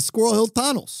there than the Squirrel Hill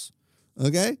tunnels,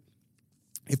 okay?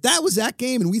 If that was that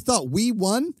game and we thought we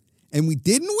won and we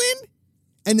didn't win,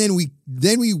 and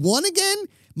then we won again,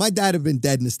 my dad would have been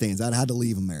dead in the stands. I'd had to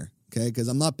leave him there. Okay, because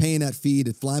I'm not paying that fee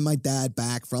to fly my dad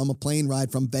back from a plane ride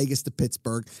from Vegas to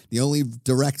Pittsburgh. The only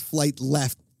direct flight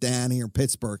left down here in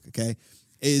Pittsburgh, okay,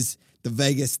 is the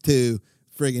Vegas to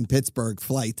friggin' Pittsburgh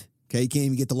flight. Okay, you can't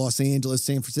even get to Los Angeles,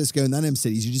 San Francisco, none of them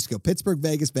cities. You just go Pittsburgh,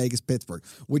 Vegas, Vegas, Pittsburgh,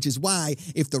 which is why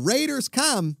if the Raiders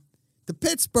come to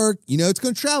Pittsburgh, you know it's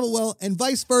going to travel well, and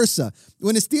vice versa.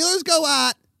 When the Steelers go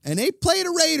out and they play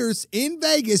the Raiders in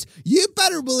Vegas, you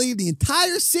better believe the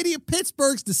entire city of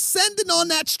Pittsburgh's descending on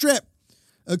that strip,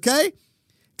 okay?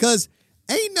 Because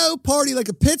ain't no party like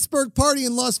a Pittsburgh party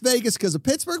in Las Vegas, because a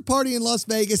Pittsburgh party in Las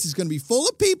Vegas is going to be full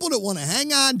of people that want to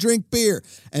hang out and drink beer.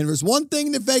 And there's one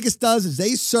thing that Vegas does is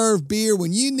they serve beer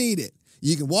when you need it.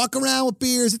 You can walk around with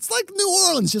beers. It's like New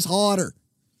Orleans, just hotter.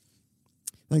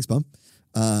 Thanks, Bum.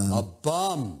 A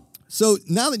bum. So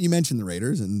now that you mentioned the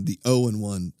Raiders and the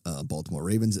 0-1 Baltimore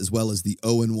Ravens, as well as the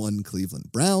 0-1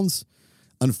 Cleveland Browns,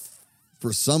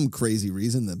 for some crazy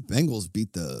reason, the Bengals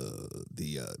beat the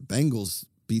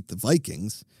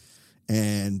Vikings,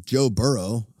 and Joe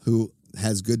Burrow, who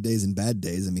has good days and bad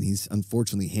days. I mean, he's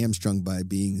unfortunately hamstrung by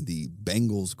being the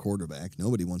Bengals quarterback.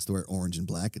 Nobody wants to wear orange and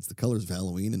black. It's the colors of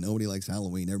Halloween, and nobody likes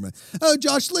Halloween. Everybody, oh,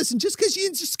 Josh, listen, just because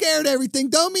you're scared of everything,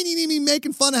 don't mean you need to be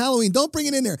making fun of Halloween. Don't bring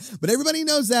it in there. But everybody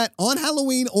knows that on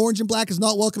Halloween, orange and black is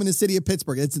not welcome in the city of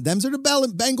Pittsburgh. Them's are the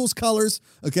Bengals colors,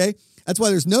 okay? That's why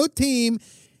there's no team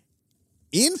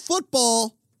in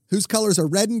football whose colors are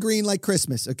red and green like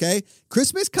Christmas, okay?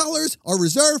 Christmas colors are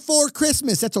reserved for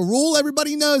Christmas. That's a rule.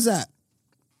 Everybody knows that.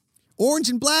 Orange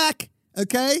and black,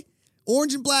 okay?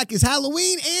 Orange and black is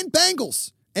Halloween and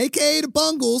Bengals, a.k.a. the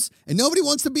Bungles, and nobody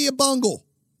wants to be a bungle.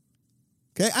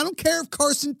 Okay? I don't care if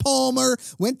Carson Palmer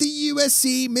went to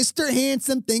USC, Mr.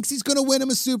 Handsome, thinks he's going to win him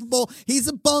a Super Bowl. He's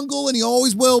a bungle, and he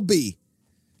always will be.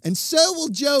 And so will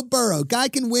Joe Burrow. Guy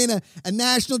can win a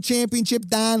national championship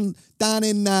down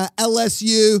in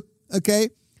LSU, okay?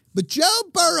 But Joe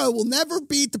Burrow will never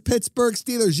beat the Pittsburgh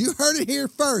Steelers. You heard it here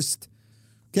first.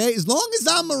 Okay, as long as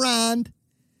I'm around,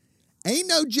 ain't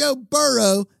no Joe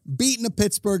Burrow beating the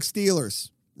Pittsburgh Steelers.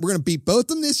 We're going to beat both of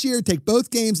them this year, take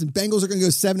both games, and Bengals are going to go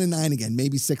 7-9 again,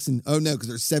 maybe 6 and oh no, because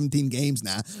there's 17 games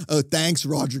now. Oh, thanks,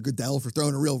 Roger Goodell, for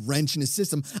throwing a real wrench in his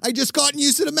system. I just gotten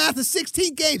used to the math of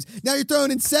 16 games. Now you're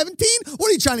throwing in 17? What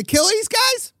are you trying to kill these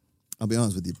guys? I'll be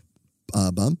honest with you,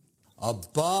 Bum. A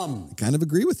bum. I kind of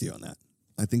agree with you on that.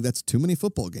 I think that's too many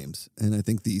football games, and I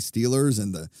think the Steelers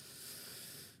and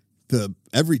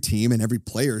every team and every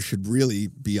player should really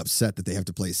be upset that they have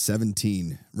to play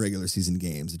 17 regular season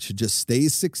games. It should just stay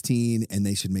 16, and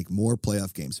they should make more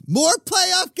playoff games. More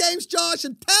playoff games, Josh.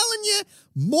 I'm telling you,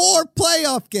 more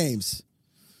playoff games.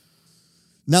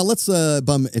 Now, let's,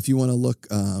 Bum, if you want to look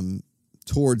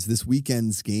towards this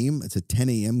weekend's game. It's a 10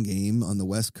 a.m. game on the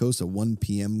West Coast, a 1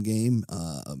 p.m. game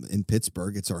in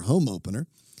Pittsburgh. It's our home opener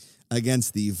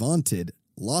against the vaunted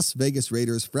Las Vegas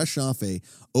Raiders, fresh off a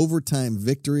overtime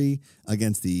victory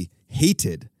against the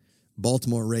hated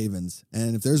Baltimore Ravens.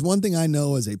 And if there's one thing I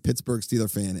know as a Pittsburgh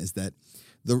Steelers fan is that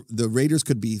the Raiders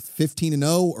could be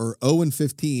 15-0 or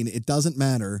 0-15. It doesn't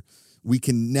matter. We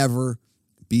can never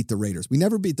beat the Raiders. We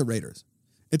never beat the Raiders.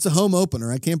 It's a home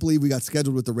opener. I can't believe we got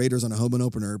scheduled with the Raiders on a home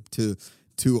opener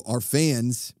to our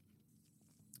fans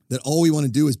that all we want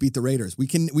to do is beat the Raiders.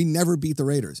 We never beat the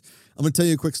Raiders. I'm going to tell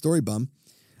you a quick story, Bum.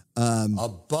 A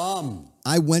bum.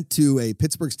 I went to a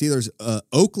Pittsburgh Steelers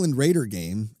Oakland Raider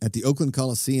game at the Oakland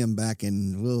Coliseum back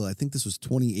in, well, I think this was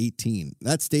 2018.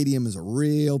 That stadium is a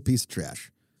real piece of trash.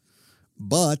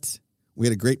 But we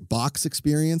had a great box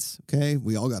experience, okay?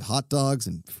 We all got hot dogs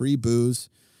and free booze.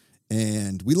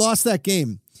 And we lost that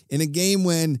game in a game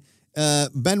when Ben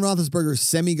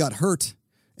Roethlisberger got hurt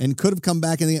and could have come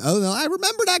back in the, oh, no, I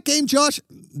remember that game, Josh.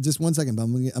 Just 1 second, but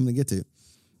I'm going to get to it.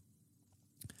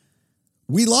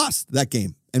 We lost that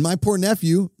game, and my poor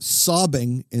nephew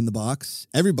sobbing in the box.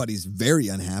 Everybody's very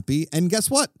unhappy, and guess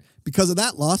what? Because of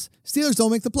that loss, Steelers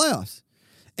don't make the playoffs.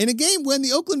 In a game when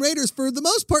the Oakland Raiders, for the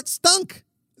most part, stunk.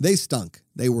 They stunk.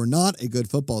 They were not a good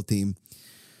football team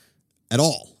at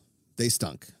all. They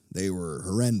stunk. They were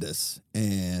horrendous,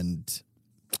 and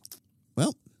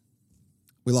Well,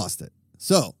 we lost it.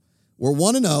 So we're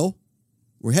 1-0.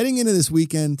 We're heading into this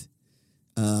weekend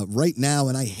right now,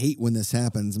 and I hate when this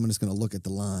happens. I'm just going to look at the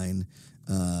line,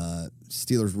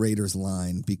 Steelers-Raiders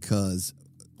line, because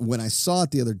when I saw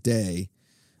it the other day,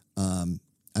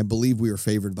 I believe we were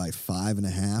favored by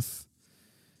 5.5,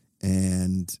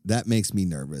 and that makes me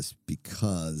nervous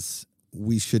because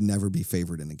we should never be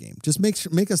favored in a game. Just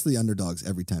make us the underdogs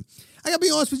every time. I got to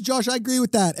be honest with you, Josh, I agree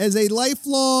with that. As a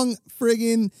lifelong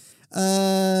friggin'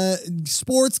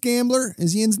 sports gambler,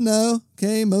 as yins know,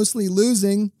 okay, mostly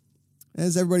losing,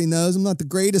 as everybody knows. I'm not the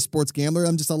greatest sports gambler.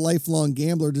 I'm just a lifelong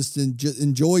gambler, just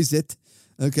enjoys it,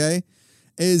 okay,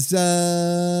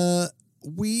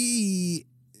 we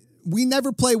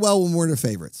never play well when we're the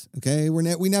favorites, okay?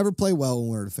 We never play well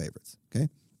when we're the favorites, okay?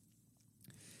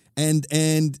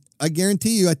 And I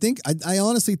guarantee you, I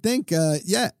honestly think,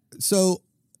 so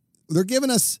they're giving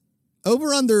us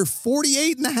over under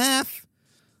 48.5.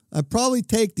 I'd probably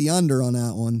take the under on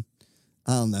that one.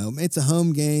 I don't know. It's a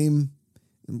home game.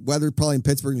 Weather probably in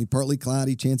Pittsburgh going to be partly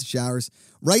cloudy, chance of showers.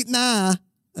 Right now,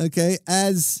 okay,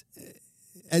 as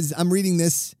I'm reading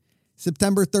this,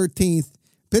 September 13th,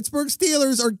 Pittsburgh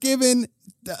Steelers are giving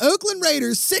the Oakland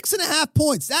Raiders 6.5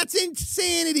 points. That's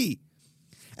insanity.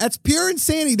 That's pure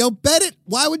insanity. Don't bet it.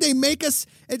 Why would they make us,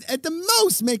 at the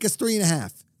most, make us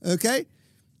 3.5? Okay?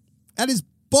 That is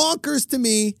bonkers to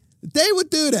me. They would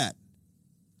do that.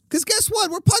 Because guess what?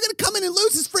 We're probably going to come in and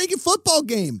lose this freaking football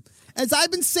game. As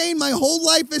I've been saying my whole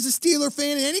life as a Steeler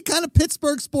fan and any kind of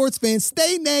Pittsburgh sports fan,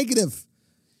 stay negative.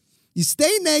 You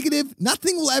stay negative,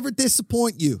 nothing will ever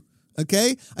disappoint you.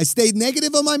 Okay? I stayed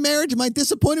negative on my marriage. Am I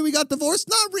disappointed we got divorced?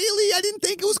 Not really. I didn't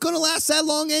think it was going to last that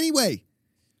long anyway.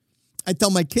 I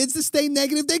tell my kids to stay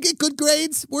negative. They get good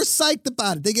grades. We're psyched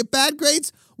about it. They get bad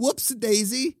grades.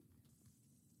 Whoops-a-daisy.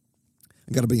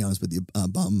 I got to be honest with you,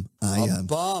 bum.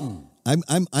 Bum.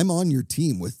 I'm on your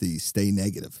team with the stay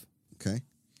negative. Okay?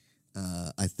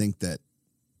 I think that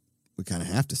we kind of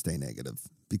have to stay negative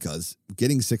because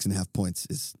getting 6.5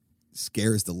 points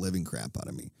scares the living crap out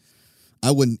of me.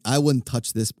 I wouldn't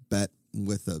touch this bet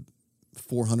with a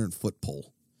 400-foot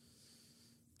pole.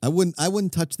 I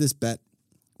wouldn't touch this bet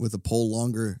with a pole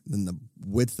longer than the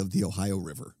width of the Ohio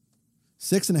River.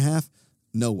 6.5,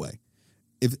 no way.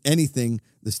 If anything,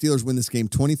 the Steelers win this game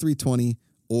 23-20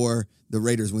 or the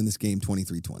Raiders win this game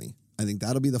 23-20. I think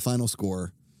that'll be the final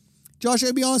score. Josh,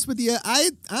 I'll be honest with you.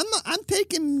 I'm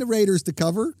taking the Raiders to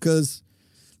cover because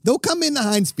they'll come into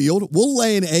Heinz Field. We'll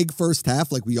lay an egg first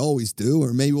half like we always do,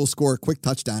 or maybe we'll score a quick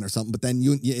touchdown or something. But then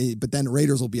the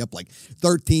Raiders will be up like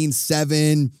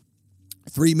 13-7.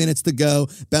 3 minutes to go.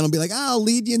 Ben will be like,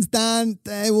 lead yin's done.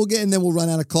 And then we'll run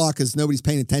out of clock because nobody's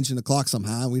paying attention to the clock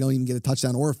somehow. We don't even get a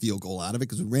touchdown or a field goal out of it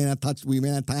because we ran out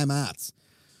of timeouts.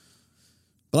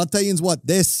 But I'll tell you what,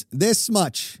 this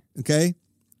much, okay?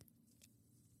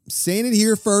 Saying it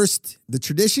here first. The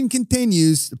tradition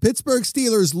continues. The Pittsburgh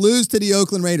Steelers lose to the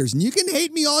Oakland Raiders. And you can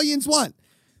hate me all yins want,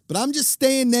 but I'm just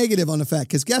staying negative on the fact.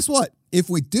 Because guess what?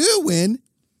 If we do win,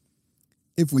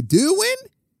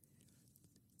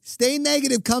 stay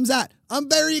negative comes out. I'm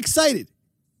very excited.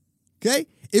 Okay?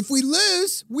 If we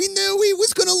lose, we knew we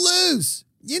was going to lose.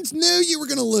 Yins knew you were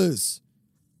going to lose.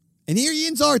 And here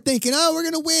Yins are thinking, we're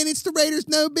going to win. It's the Raiders.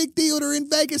 No big deal. They're in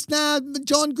Vegas now.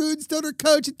 John Gruden's still their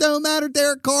coach. It don't matter.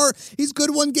 Derek Carr, he's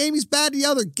good one game. He's bad the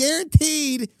other.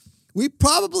 Guaranteed, we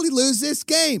probably lose this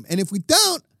game. And if we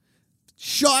don't,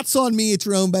 shots on me at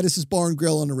your own Bettis' Bar and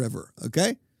Grill on the river.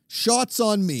 Okay? Shots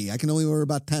on me. I can only order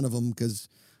about 10 of them because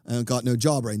I don't got no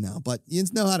job right now, but you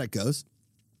know how that goes.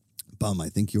 Bum, I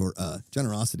think your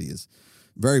generosity is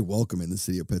very welcome in the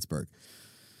city of Pittsburgh.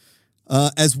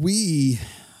 As we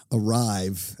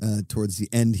arrive towards the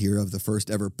end here of the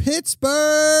first ever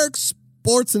Pittsburgh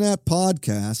Sportsnet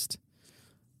podcast,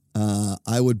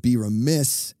 I would be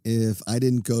remiss if I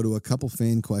didn't go to a couple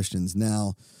fan questions.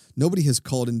 Now, nobody has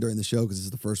called in during the show because this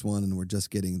is the first one and we're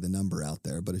just getting the number out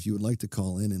there. But if you would like to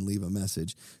call in and leave a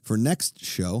message for next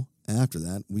show, after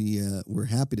that, we're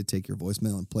happy to take your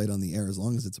voicemail and play it on the air as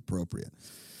long as it's appropriate.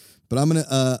 But I'm going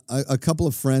to, a couple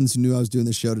of friends who knew I was doing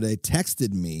this show today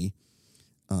texted me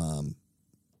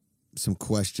some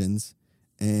questions,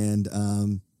 and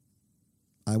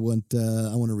I want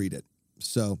to read it.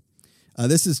 So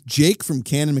this is Jake from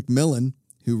Cannon McMillan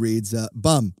who reads,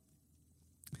 Bum,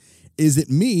 is it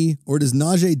me or does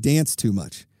Najee dance too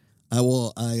much? I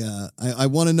want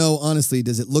to know, honestly,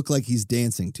 does it look like he's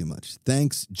dancing too much?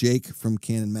 Thanks, Jake from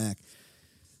Cannon Mac.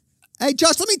 Hey,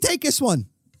 Josh, let me take this one.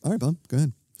 All right, Bum, go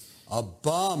ahead. A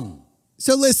bum.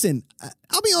 So listen,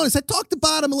 I'll be honest. I talked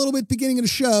about him a little bit at the beginning of the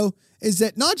show, is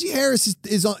that Najee Harris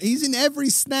is on, he's in every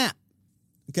snap.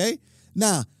 Okay?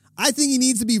 Now, I think he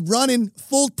needs to be running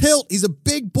full tilt. He's a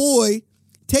big boy.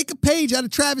 Take a page out of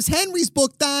Travis Henry's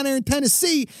book down there in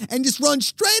Tennessee and just run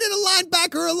straight at a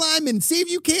linebacker or a lineman and see if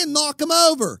you can't knock him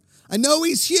over. I know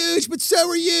he's huge, but so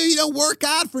are you. You don't work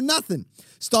out for nothing.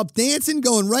 Stop dancing,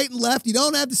 going right and left. You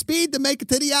don't have the speed to make it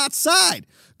to the outside.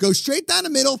 Go straight down the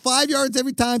middle, 5 yards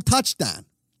every time, touchdown.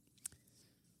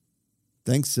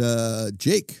 Thanks,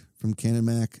 Jake from Cannon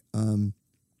Mac.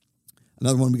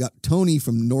 Another one, we got Tony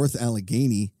from North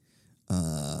Allegheny.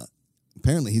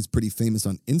 Apparently, he's pretty famous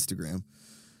on Instagram.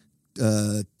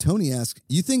 Tony asks,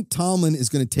 you think Tomlin is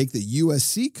going to take the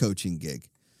USC coaching gig?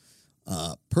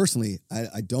 Personally,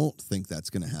 I don't think that's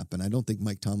going to happen. I don't think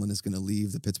Mike Tomlin is going to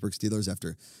leave the Pittsburgh Steelers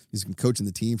after he's been coaching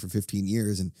the team for 15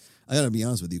 years. And I got to be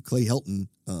honest with you, Clay Helton,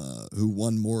 who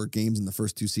won more games in the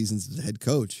first 2 seasons as a head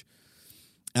coach,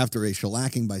 after a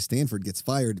shellacking by Stanford, gets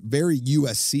fired. Very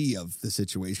USC of the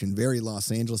situation, very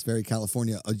Los Angeles, very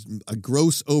California, a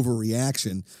gross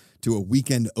overreaction to a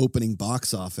weekend opening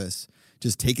box office,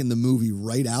 just taking the movie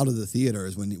right out of the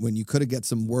theaters when you could have get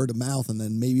some word of mouth and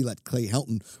then maybe let Clay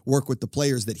Helton work with the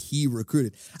players that he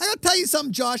recruited. I got to tell you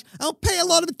something, Josh. I don't pay a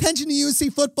lot of attention to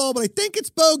USC football, but I think it's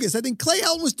bogus. I think Clay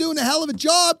Helton was doing a hell of a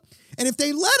job, and if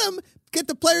they let him get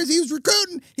the players he was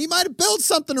recruiting, he might have built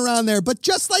something around there. But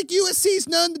just like USC's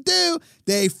known to do,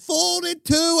 they folded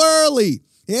too early.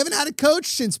 They haven't had a coach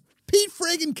since Pete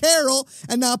friggin' Carroll,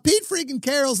 and now Pete friggin'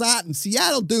 Carroll's out in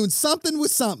Seattle doing something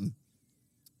with something.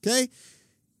 Okay?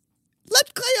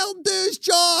 Let Clay Helton do his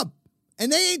job.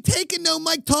 And they ain't taking no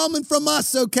Mike Tomlin from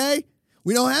us, okay?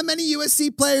 We don't have many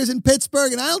USC players in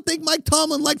Pittsburgh, and I don't think Mike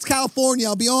Tomlin likes California,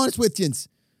 I'll be honest with you.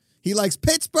 He likes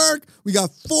Pittsburgh. We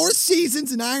got 4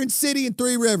 seasons in Iron City and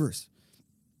 3 Rivers.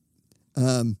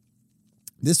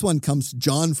 This one comes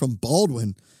John from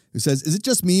Baldwin, who says, is it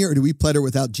just me or do we play her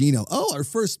without Geno? Oh, our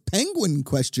first Penguin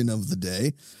question of the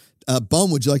day. Bum,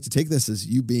 would you like to take this as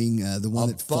you being the one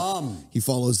that you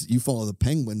follow the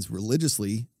Penguins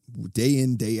religiously, day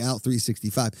in, day out,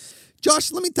 365.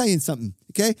 Josh, let me tell you something,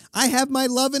 okay? I have my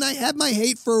love and I have my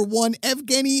hate for one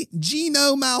Evgeny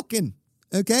Geno Malkin,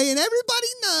 okay? And everybody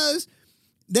knows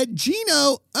that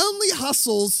Geno only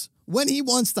hustles when he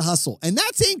wants to hustle, and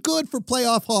that ain't good for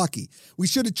playoff hockey. We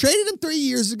should have traded him 3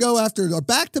 years ago after our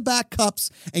back-to-back cups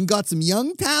and got some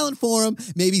young talent for him,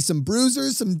 maybe some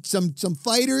bruisers, some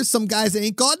fighters, some guys that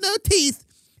ain't got no teeth,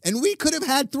 and we could have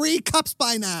had 3 cups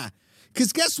by now.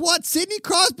 Because guess what? Sidney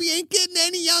Crosby ain't getting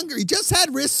any younger. He just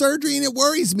had wrist surgery, and it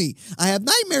worries me. I have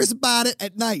nightmares about it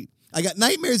at night. I got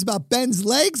nightmares about Ben's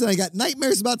legs, and I got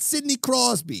nightmares about Sidney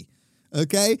Crosby,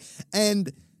 okay? And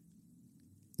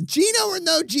Geno or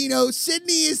no Geno,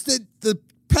 Sidney is the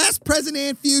past, present,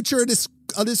 and future of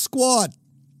this squad.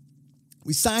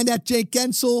 We signed that Jake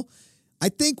Gensel. I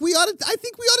think we ought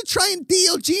to try and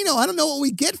deal Geno. I don't know what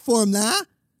we get for him now,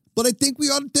 but I think we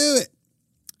ought to do it.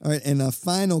 All right, and a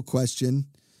final question.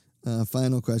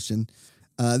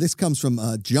 This comes from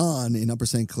John in Upper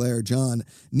St. Clair. John,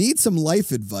 need some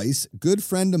life advice. Good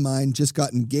friend of mine just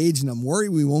got engaged, and I'm worried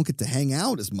we won't get to hang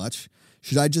out as much.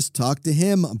 Should I just talk to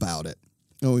him about it?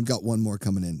 Oh, we've got one more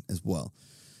coming in as well.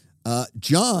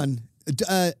 John,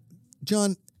 I'm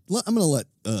going to let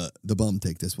the bum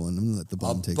take this one. I'm going to let the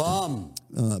bum take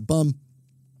it. Bum,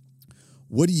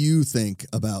 what do you think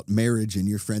about marriage and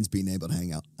your friends being able to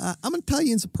hang out? I'm going to tell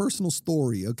you it's a personal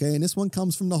story, okay? And this one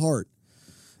comes from the heart.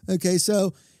 Okay,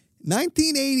 so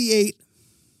 1988,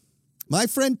 my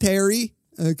friend Terry,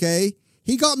 okay,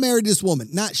 he got married to this woman.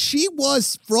 Now, she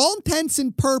was, for all intents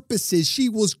and purposes, she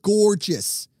was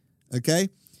gorgeous. Okay?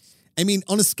 I mean,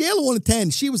 on a scale of 1 to 10,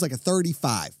 she was like a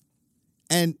 35.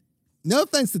 And no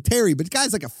offense to Terry, but the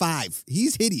guy's like a 5.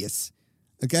 He's hideous.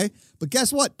 Okay? But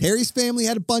guess what? Terry's family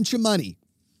had a bunch of money.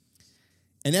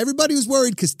 And everybody was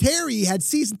worried because Terry had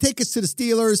season tickets to the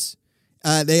Steelers.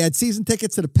 They had season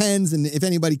tickets to the Pens, and if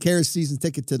anybody cares, season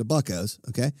ticket to the Buccos.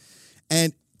 Okay?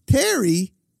 And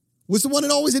Terry was the one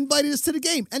that always invited us to the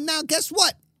game. And now guess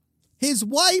what? His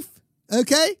wife,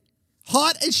 okay,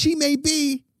 hot as she may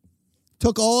be,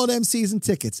 took all of them season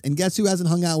tickets. And guess who hasn't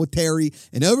hung out with Terry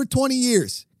in over 20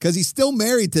 years? Because he's still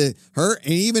married to her.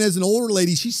 And even as an older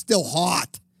lady, she's still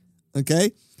hot.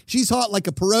 Okay? She's hot like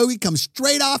a pierogi, comes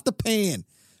straight off the pan.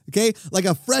 Okay? Like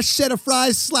a fresh set of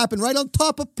fries slapping right on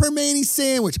top of Permane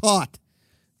sandwich. Hot.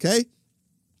 Okay?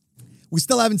 We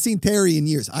still haven't seen Terry in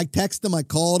years. I texted him. I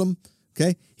called him.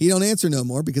 Okay? He don't answer no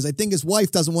more because I think his wife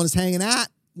doesn't want us hanging out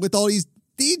with all these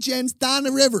D-gens down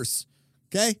the rivers.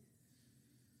 Okay?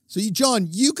 So, John,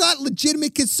 you got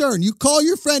legitimate concern. You call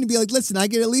your friend and be like, listen, I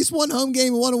get at least 1 home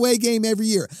game and 1 away game every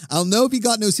year. I don't know if you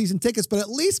got no season tickets, but at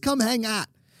least come hang out.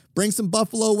 Bring some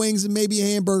buffalo wings and maybe a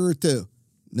hamburger or 2.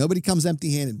 Nobody comes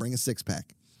empty-handed. Bring a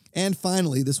 6-pack. And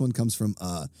finally, this one comes from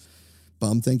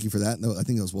Bum. Thank you for that. No, I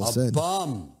think that was well said.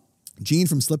 Bum. Gene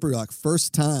from Slippery Rock.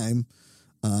 First time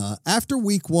after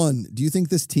week 1, do you think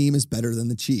this team is better than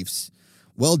the Chiefs?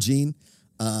 Well, Gene,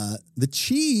 the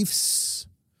Chiefs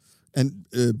and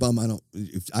Bum. I don't.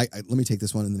 Let me take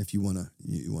this one, and then if you want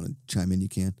to chime in, you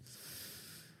can.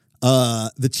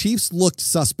 The Chiefs looked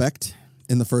suspect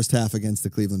in the first half against the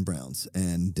Cleveland Browns,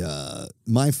 and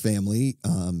my family,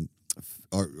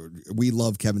 we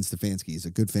love Kevin Stefanski. He's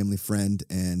a good family friend,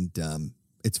 and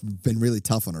it's been really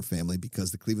tough on our family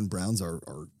because the Cleveland Browns are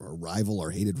our rival,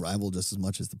 our hated rival, just as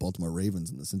much as the Baltimore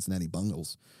Ravens and the Cincinnati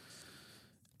Bengals.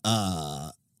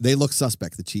 They look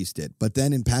suspect, the Chiefs did. But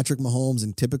then in Patrick Mahomes,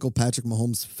 in typical Patrick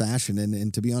Mahomes fashion,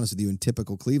 and to be honest with you, in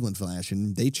typical Cleveland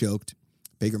fashion, they choked.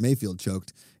 Baker Mayfield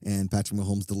choked, and Patrick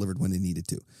Mahomes delivered when they needed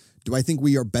to. Do I think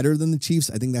we are better than the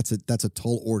Chiefs? I think that's a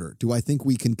tall order. Do I think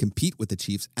we can compete with the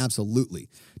Chiefs? Absolutely.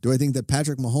 Do I think that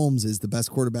Patrick Mahomes is the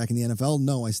best quarterback in the NFL?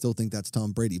 No, I still think that's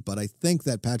Tom Brady. But I think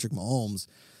that Patrick Mahomes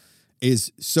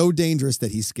is so dangerous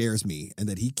that he scares me and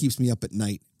that he keeps me up at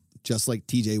night, just like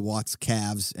TJ Watt's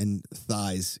calves and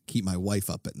thighs keep my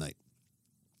wife up at night.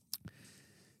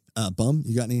 Bum,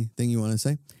 you got anything you want to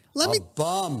say? Let me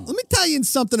tell you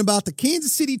something about the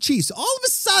Kansas City Chiefs. All of a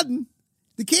sudden,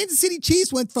 the Kansas City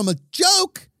Chiefs went from a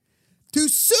joke to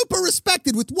super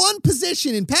respected with one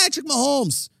position in Patrick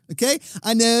Mahomes. Okay?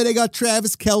 I know they got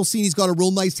Travis Kelce, and he's got a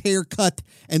real nice haircut,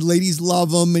 and ladies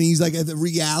love him, and he's like a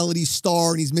reality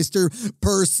star, and he's Mr.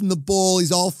 Personable.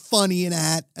 He's all funny and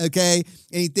that, okay?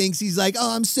 And he thinks he's like,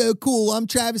 oh, I'm so cool. I'm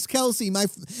Travis Kelce.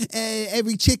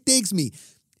 Every chick digs me.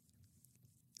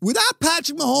 Without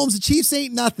Patrick Mahomes, the Chiefs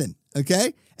ain't nothing,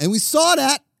 okay? And we saw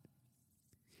that.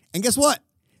 And guess what?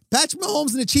 Patrick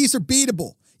Mahomes and the Chiefs are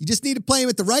beatable. You just need to play him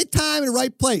at the right time and the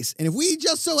right place. And if we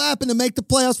just so happen to make the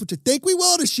playoffs, which I think we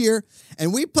will this year,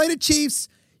 and we play the Chiefs,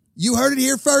 you heard it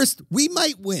here first, we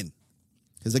might win.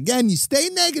 Because, again, you stay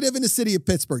negative in the city of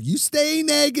Pittsburgh. You stay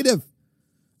negative,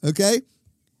 okay?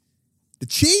 The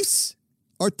Chiefs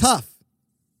are tough,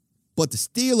 but the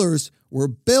Steelers were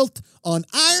built on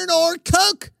iron ore,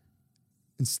 coke,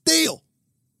 and steel.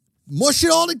 Mush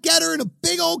it all together in a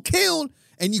big old kiln,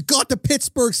 and you got the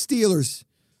Pittsburgh Steelers.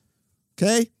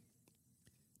 Okay?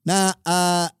 Now,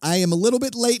 I am a little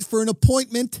bit late for an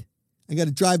appointment. I got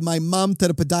to drive my mom to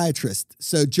the podiatrist.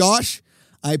 So, Josh,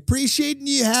 I appreciate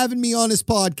you having me on this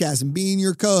podcast and being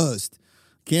your co-host.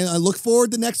 I look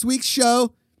forward to next week's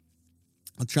show.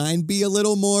 I'll try and be a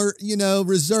little more,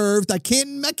 reserved. I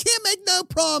can't make no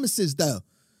promises, though.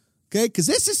 Okay? Because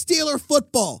this is Steeler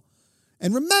football.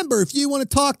 And remember, if you want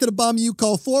to talk to the bum, you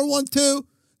call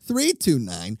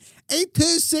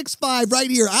 412-329-8265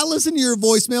 right here. I'll listen to your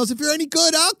voicemails. If you're any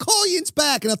good, I'll call you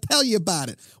back and I'll tell you about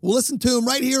it. We'll listen to them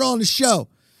right here on the show.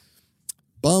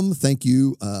 Bum, thank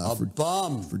you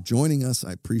for joining us.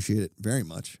 I appreciate it very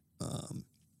much.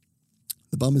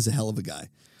 The bum is a hell of a guy.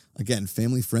 Again,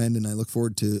 family friend, and I look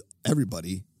forward to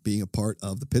everybody being a part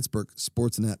of the Pittsburgh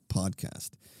Sportsnet podcast.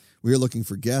 We are looking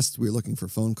for guests. We are looking for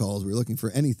phone calls. We're looking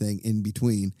for anything in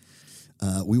between.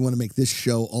 We want to make this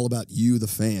show all about you, the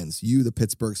fans, you, the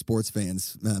Pittsburgh sports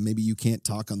fans. Maybe you can't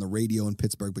talk on the radio in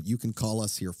Pittsburgh, but you can call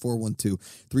us here,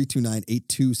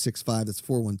 412-329-8265. That's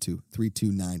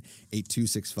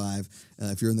 412-329-8265.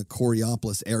 If you're in the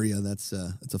Coriopolis area, that's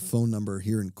a phone number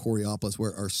here in Coriopolis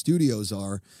where our studios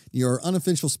are. Your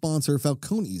unofficial sponsor,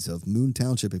 Falcones of Moon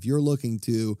Township. If you're looking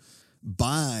to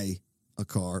buy a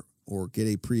car or get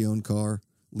a pre-owned car,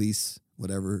 lease,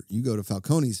 whatever, you go to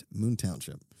Falcones, Moon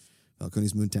Township.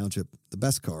 Falcones Moon Township, the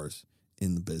best cars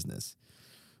in the business.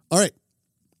 All right.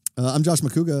 I'm Josh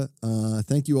Macuga.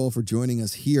 Thank you all for joining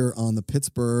us here on the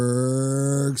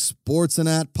Pittsburgh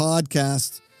Sportsnet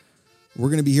podcast. We're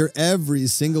going to be here every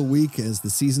single week as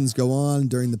the seasons go on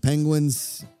during the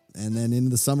Penguins and then into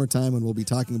the summertime when we'll be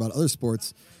talking about other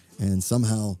sports and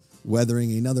somehow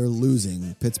weathering another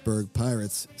losing Pittsburgh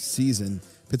Pirates season.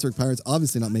 Pittsburgh Pirates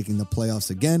obviously not making the playoffs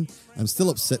again. I'm still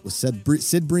upset with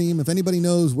Sid Bream. If anybody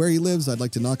knows where he lives, I'd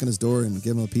like to knock on his door and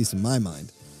give him a piece of my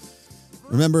mind.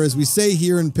 Remember, as we say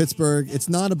here in Pittsburgh, it's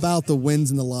not about the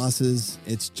wins and the losses.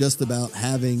 It's just about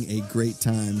having a great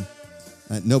time.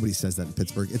 Nobody says that in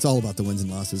Pittsburgh. It's all about the wins and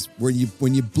losses.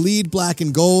 When you bleed black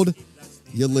and gold,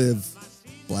 you live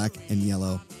black and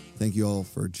yellow. Thank you all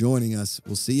for joining us.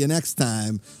 We'll see you next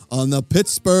time on the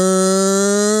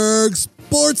Pittsburgh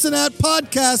Sportsnet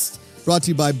podcast, brought to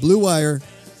you by Blue Wire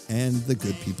and the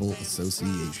Good People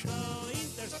Association.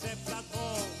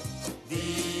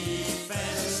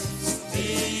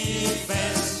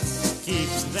 Defense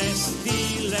keeps the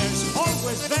Steelers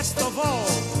always best of all.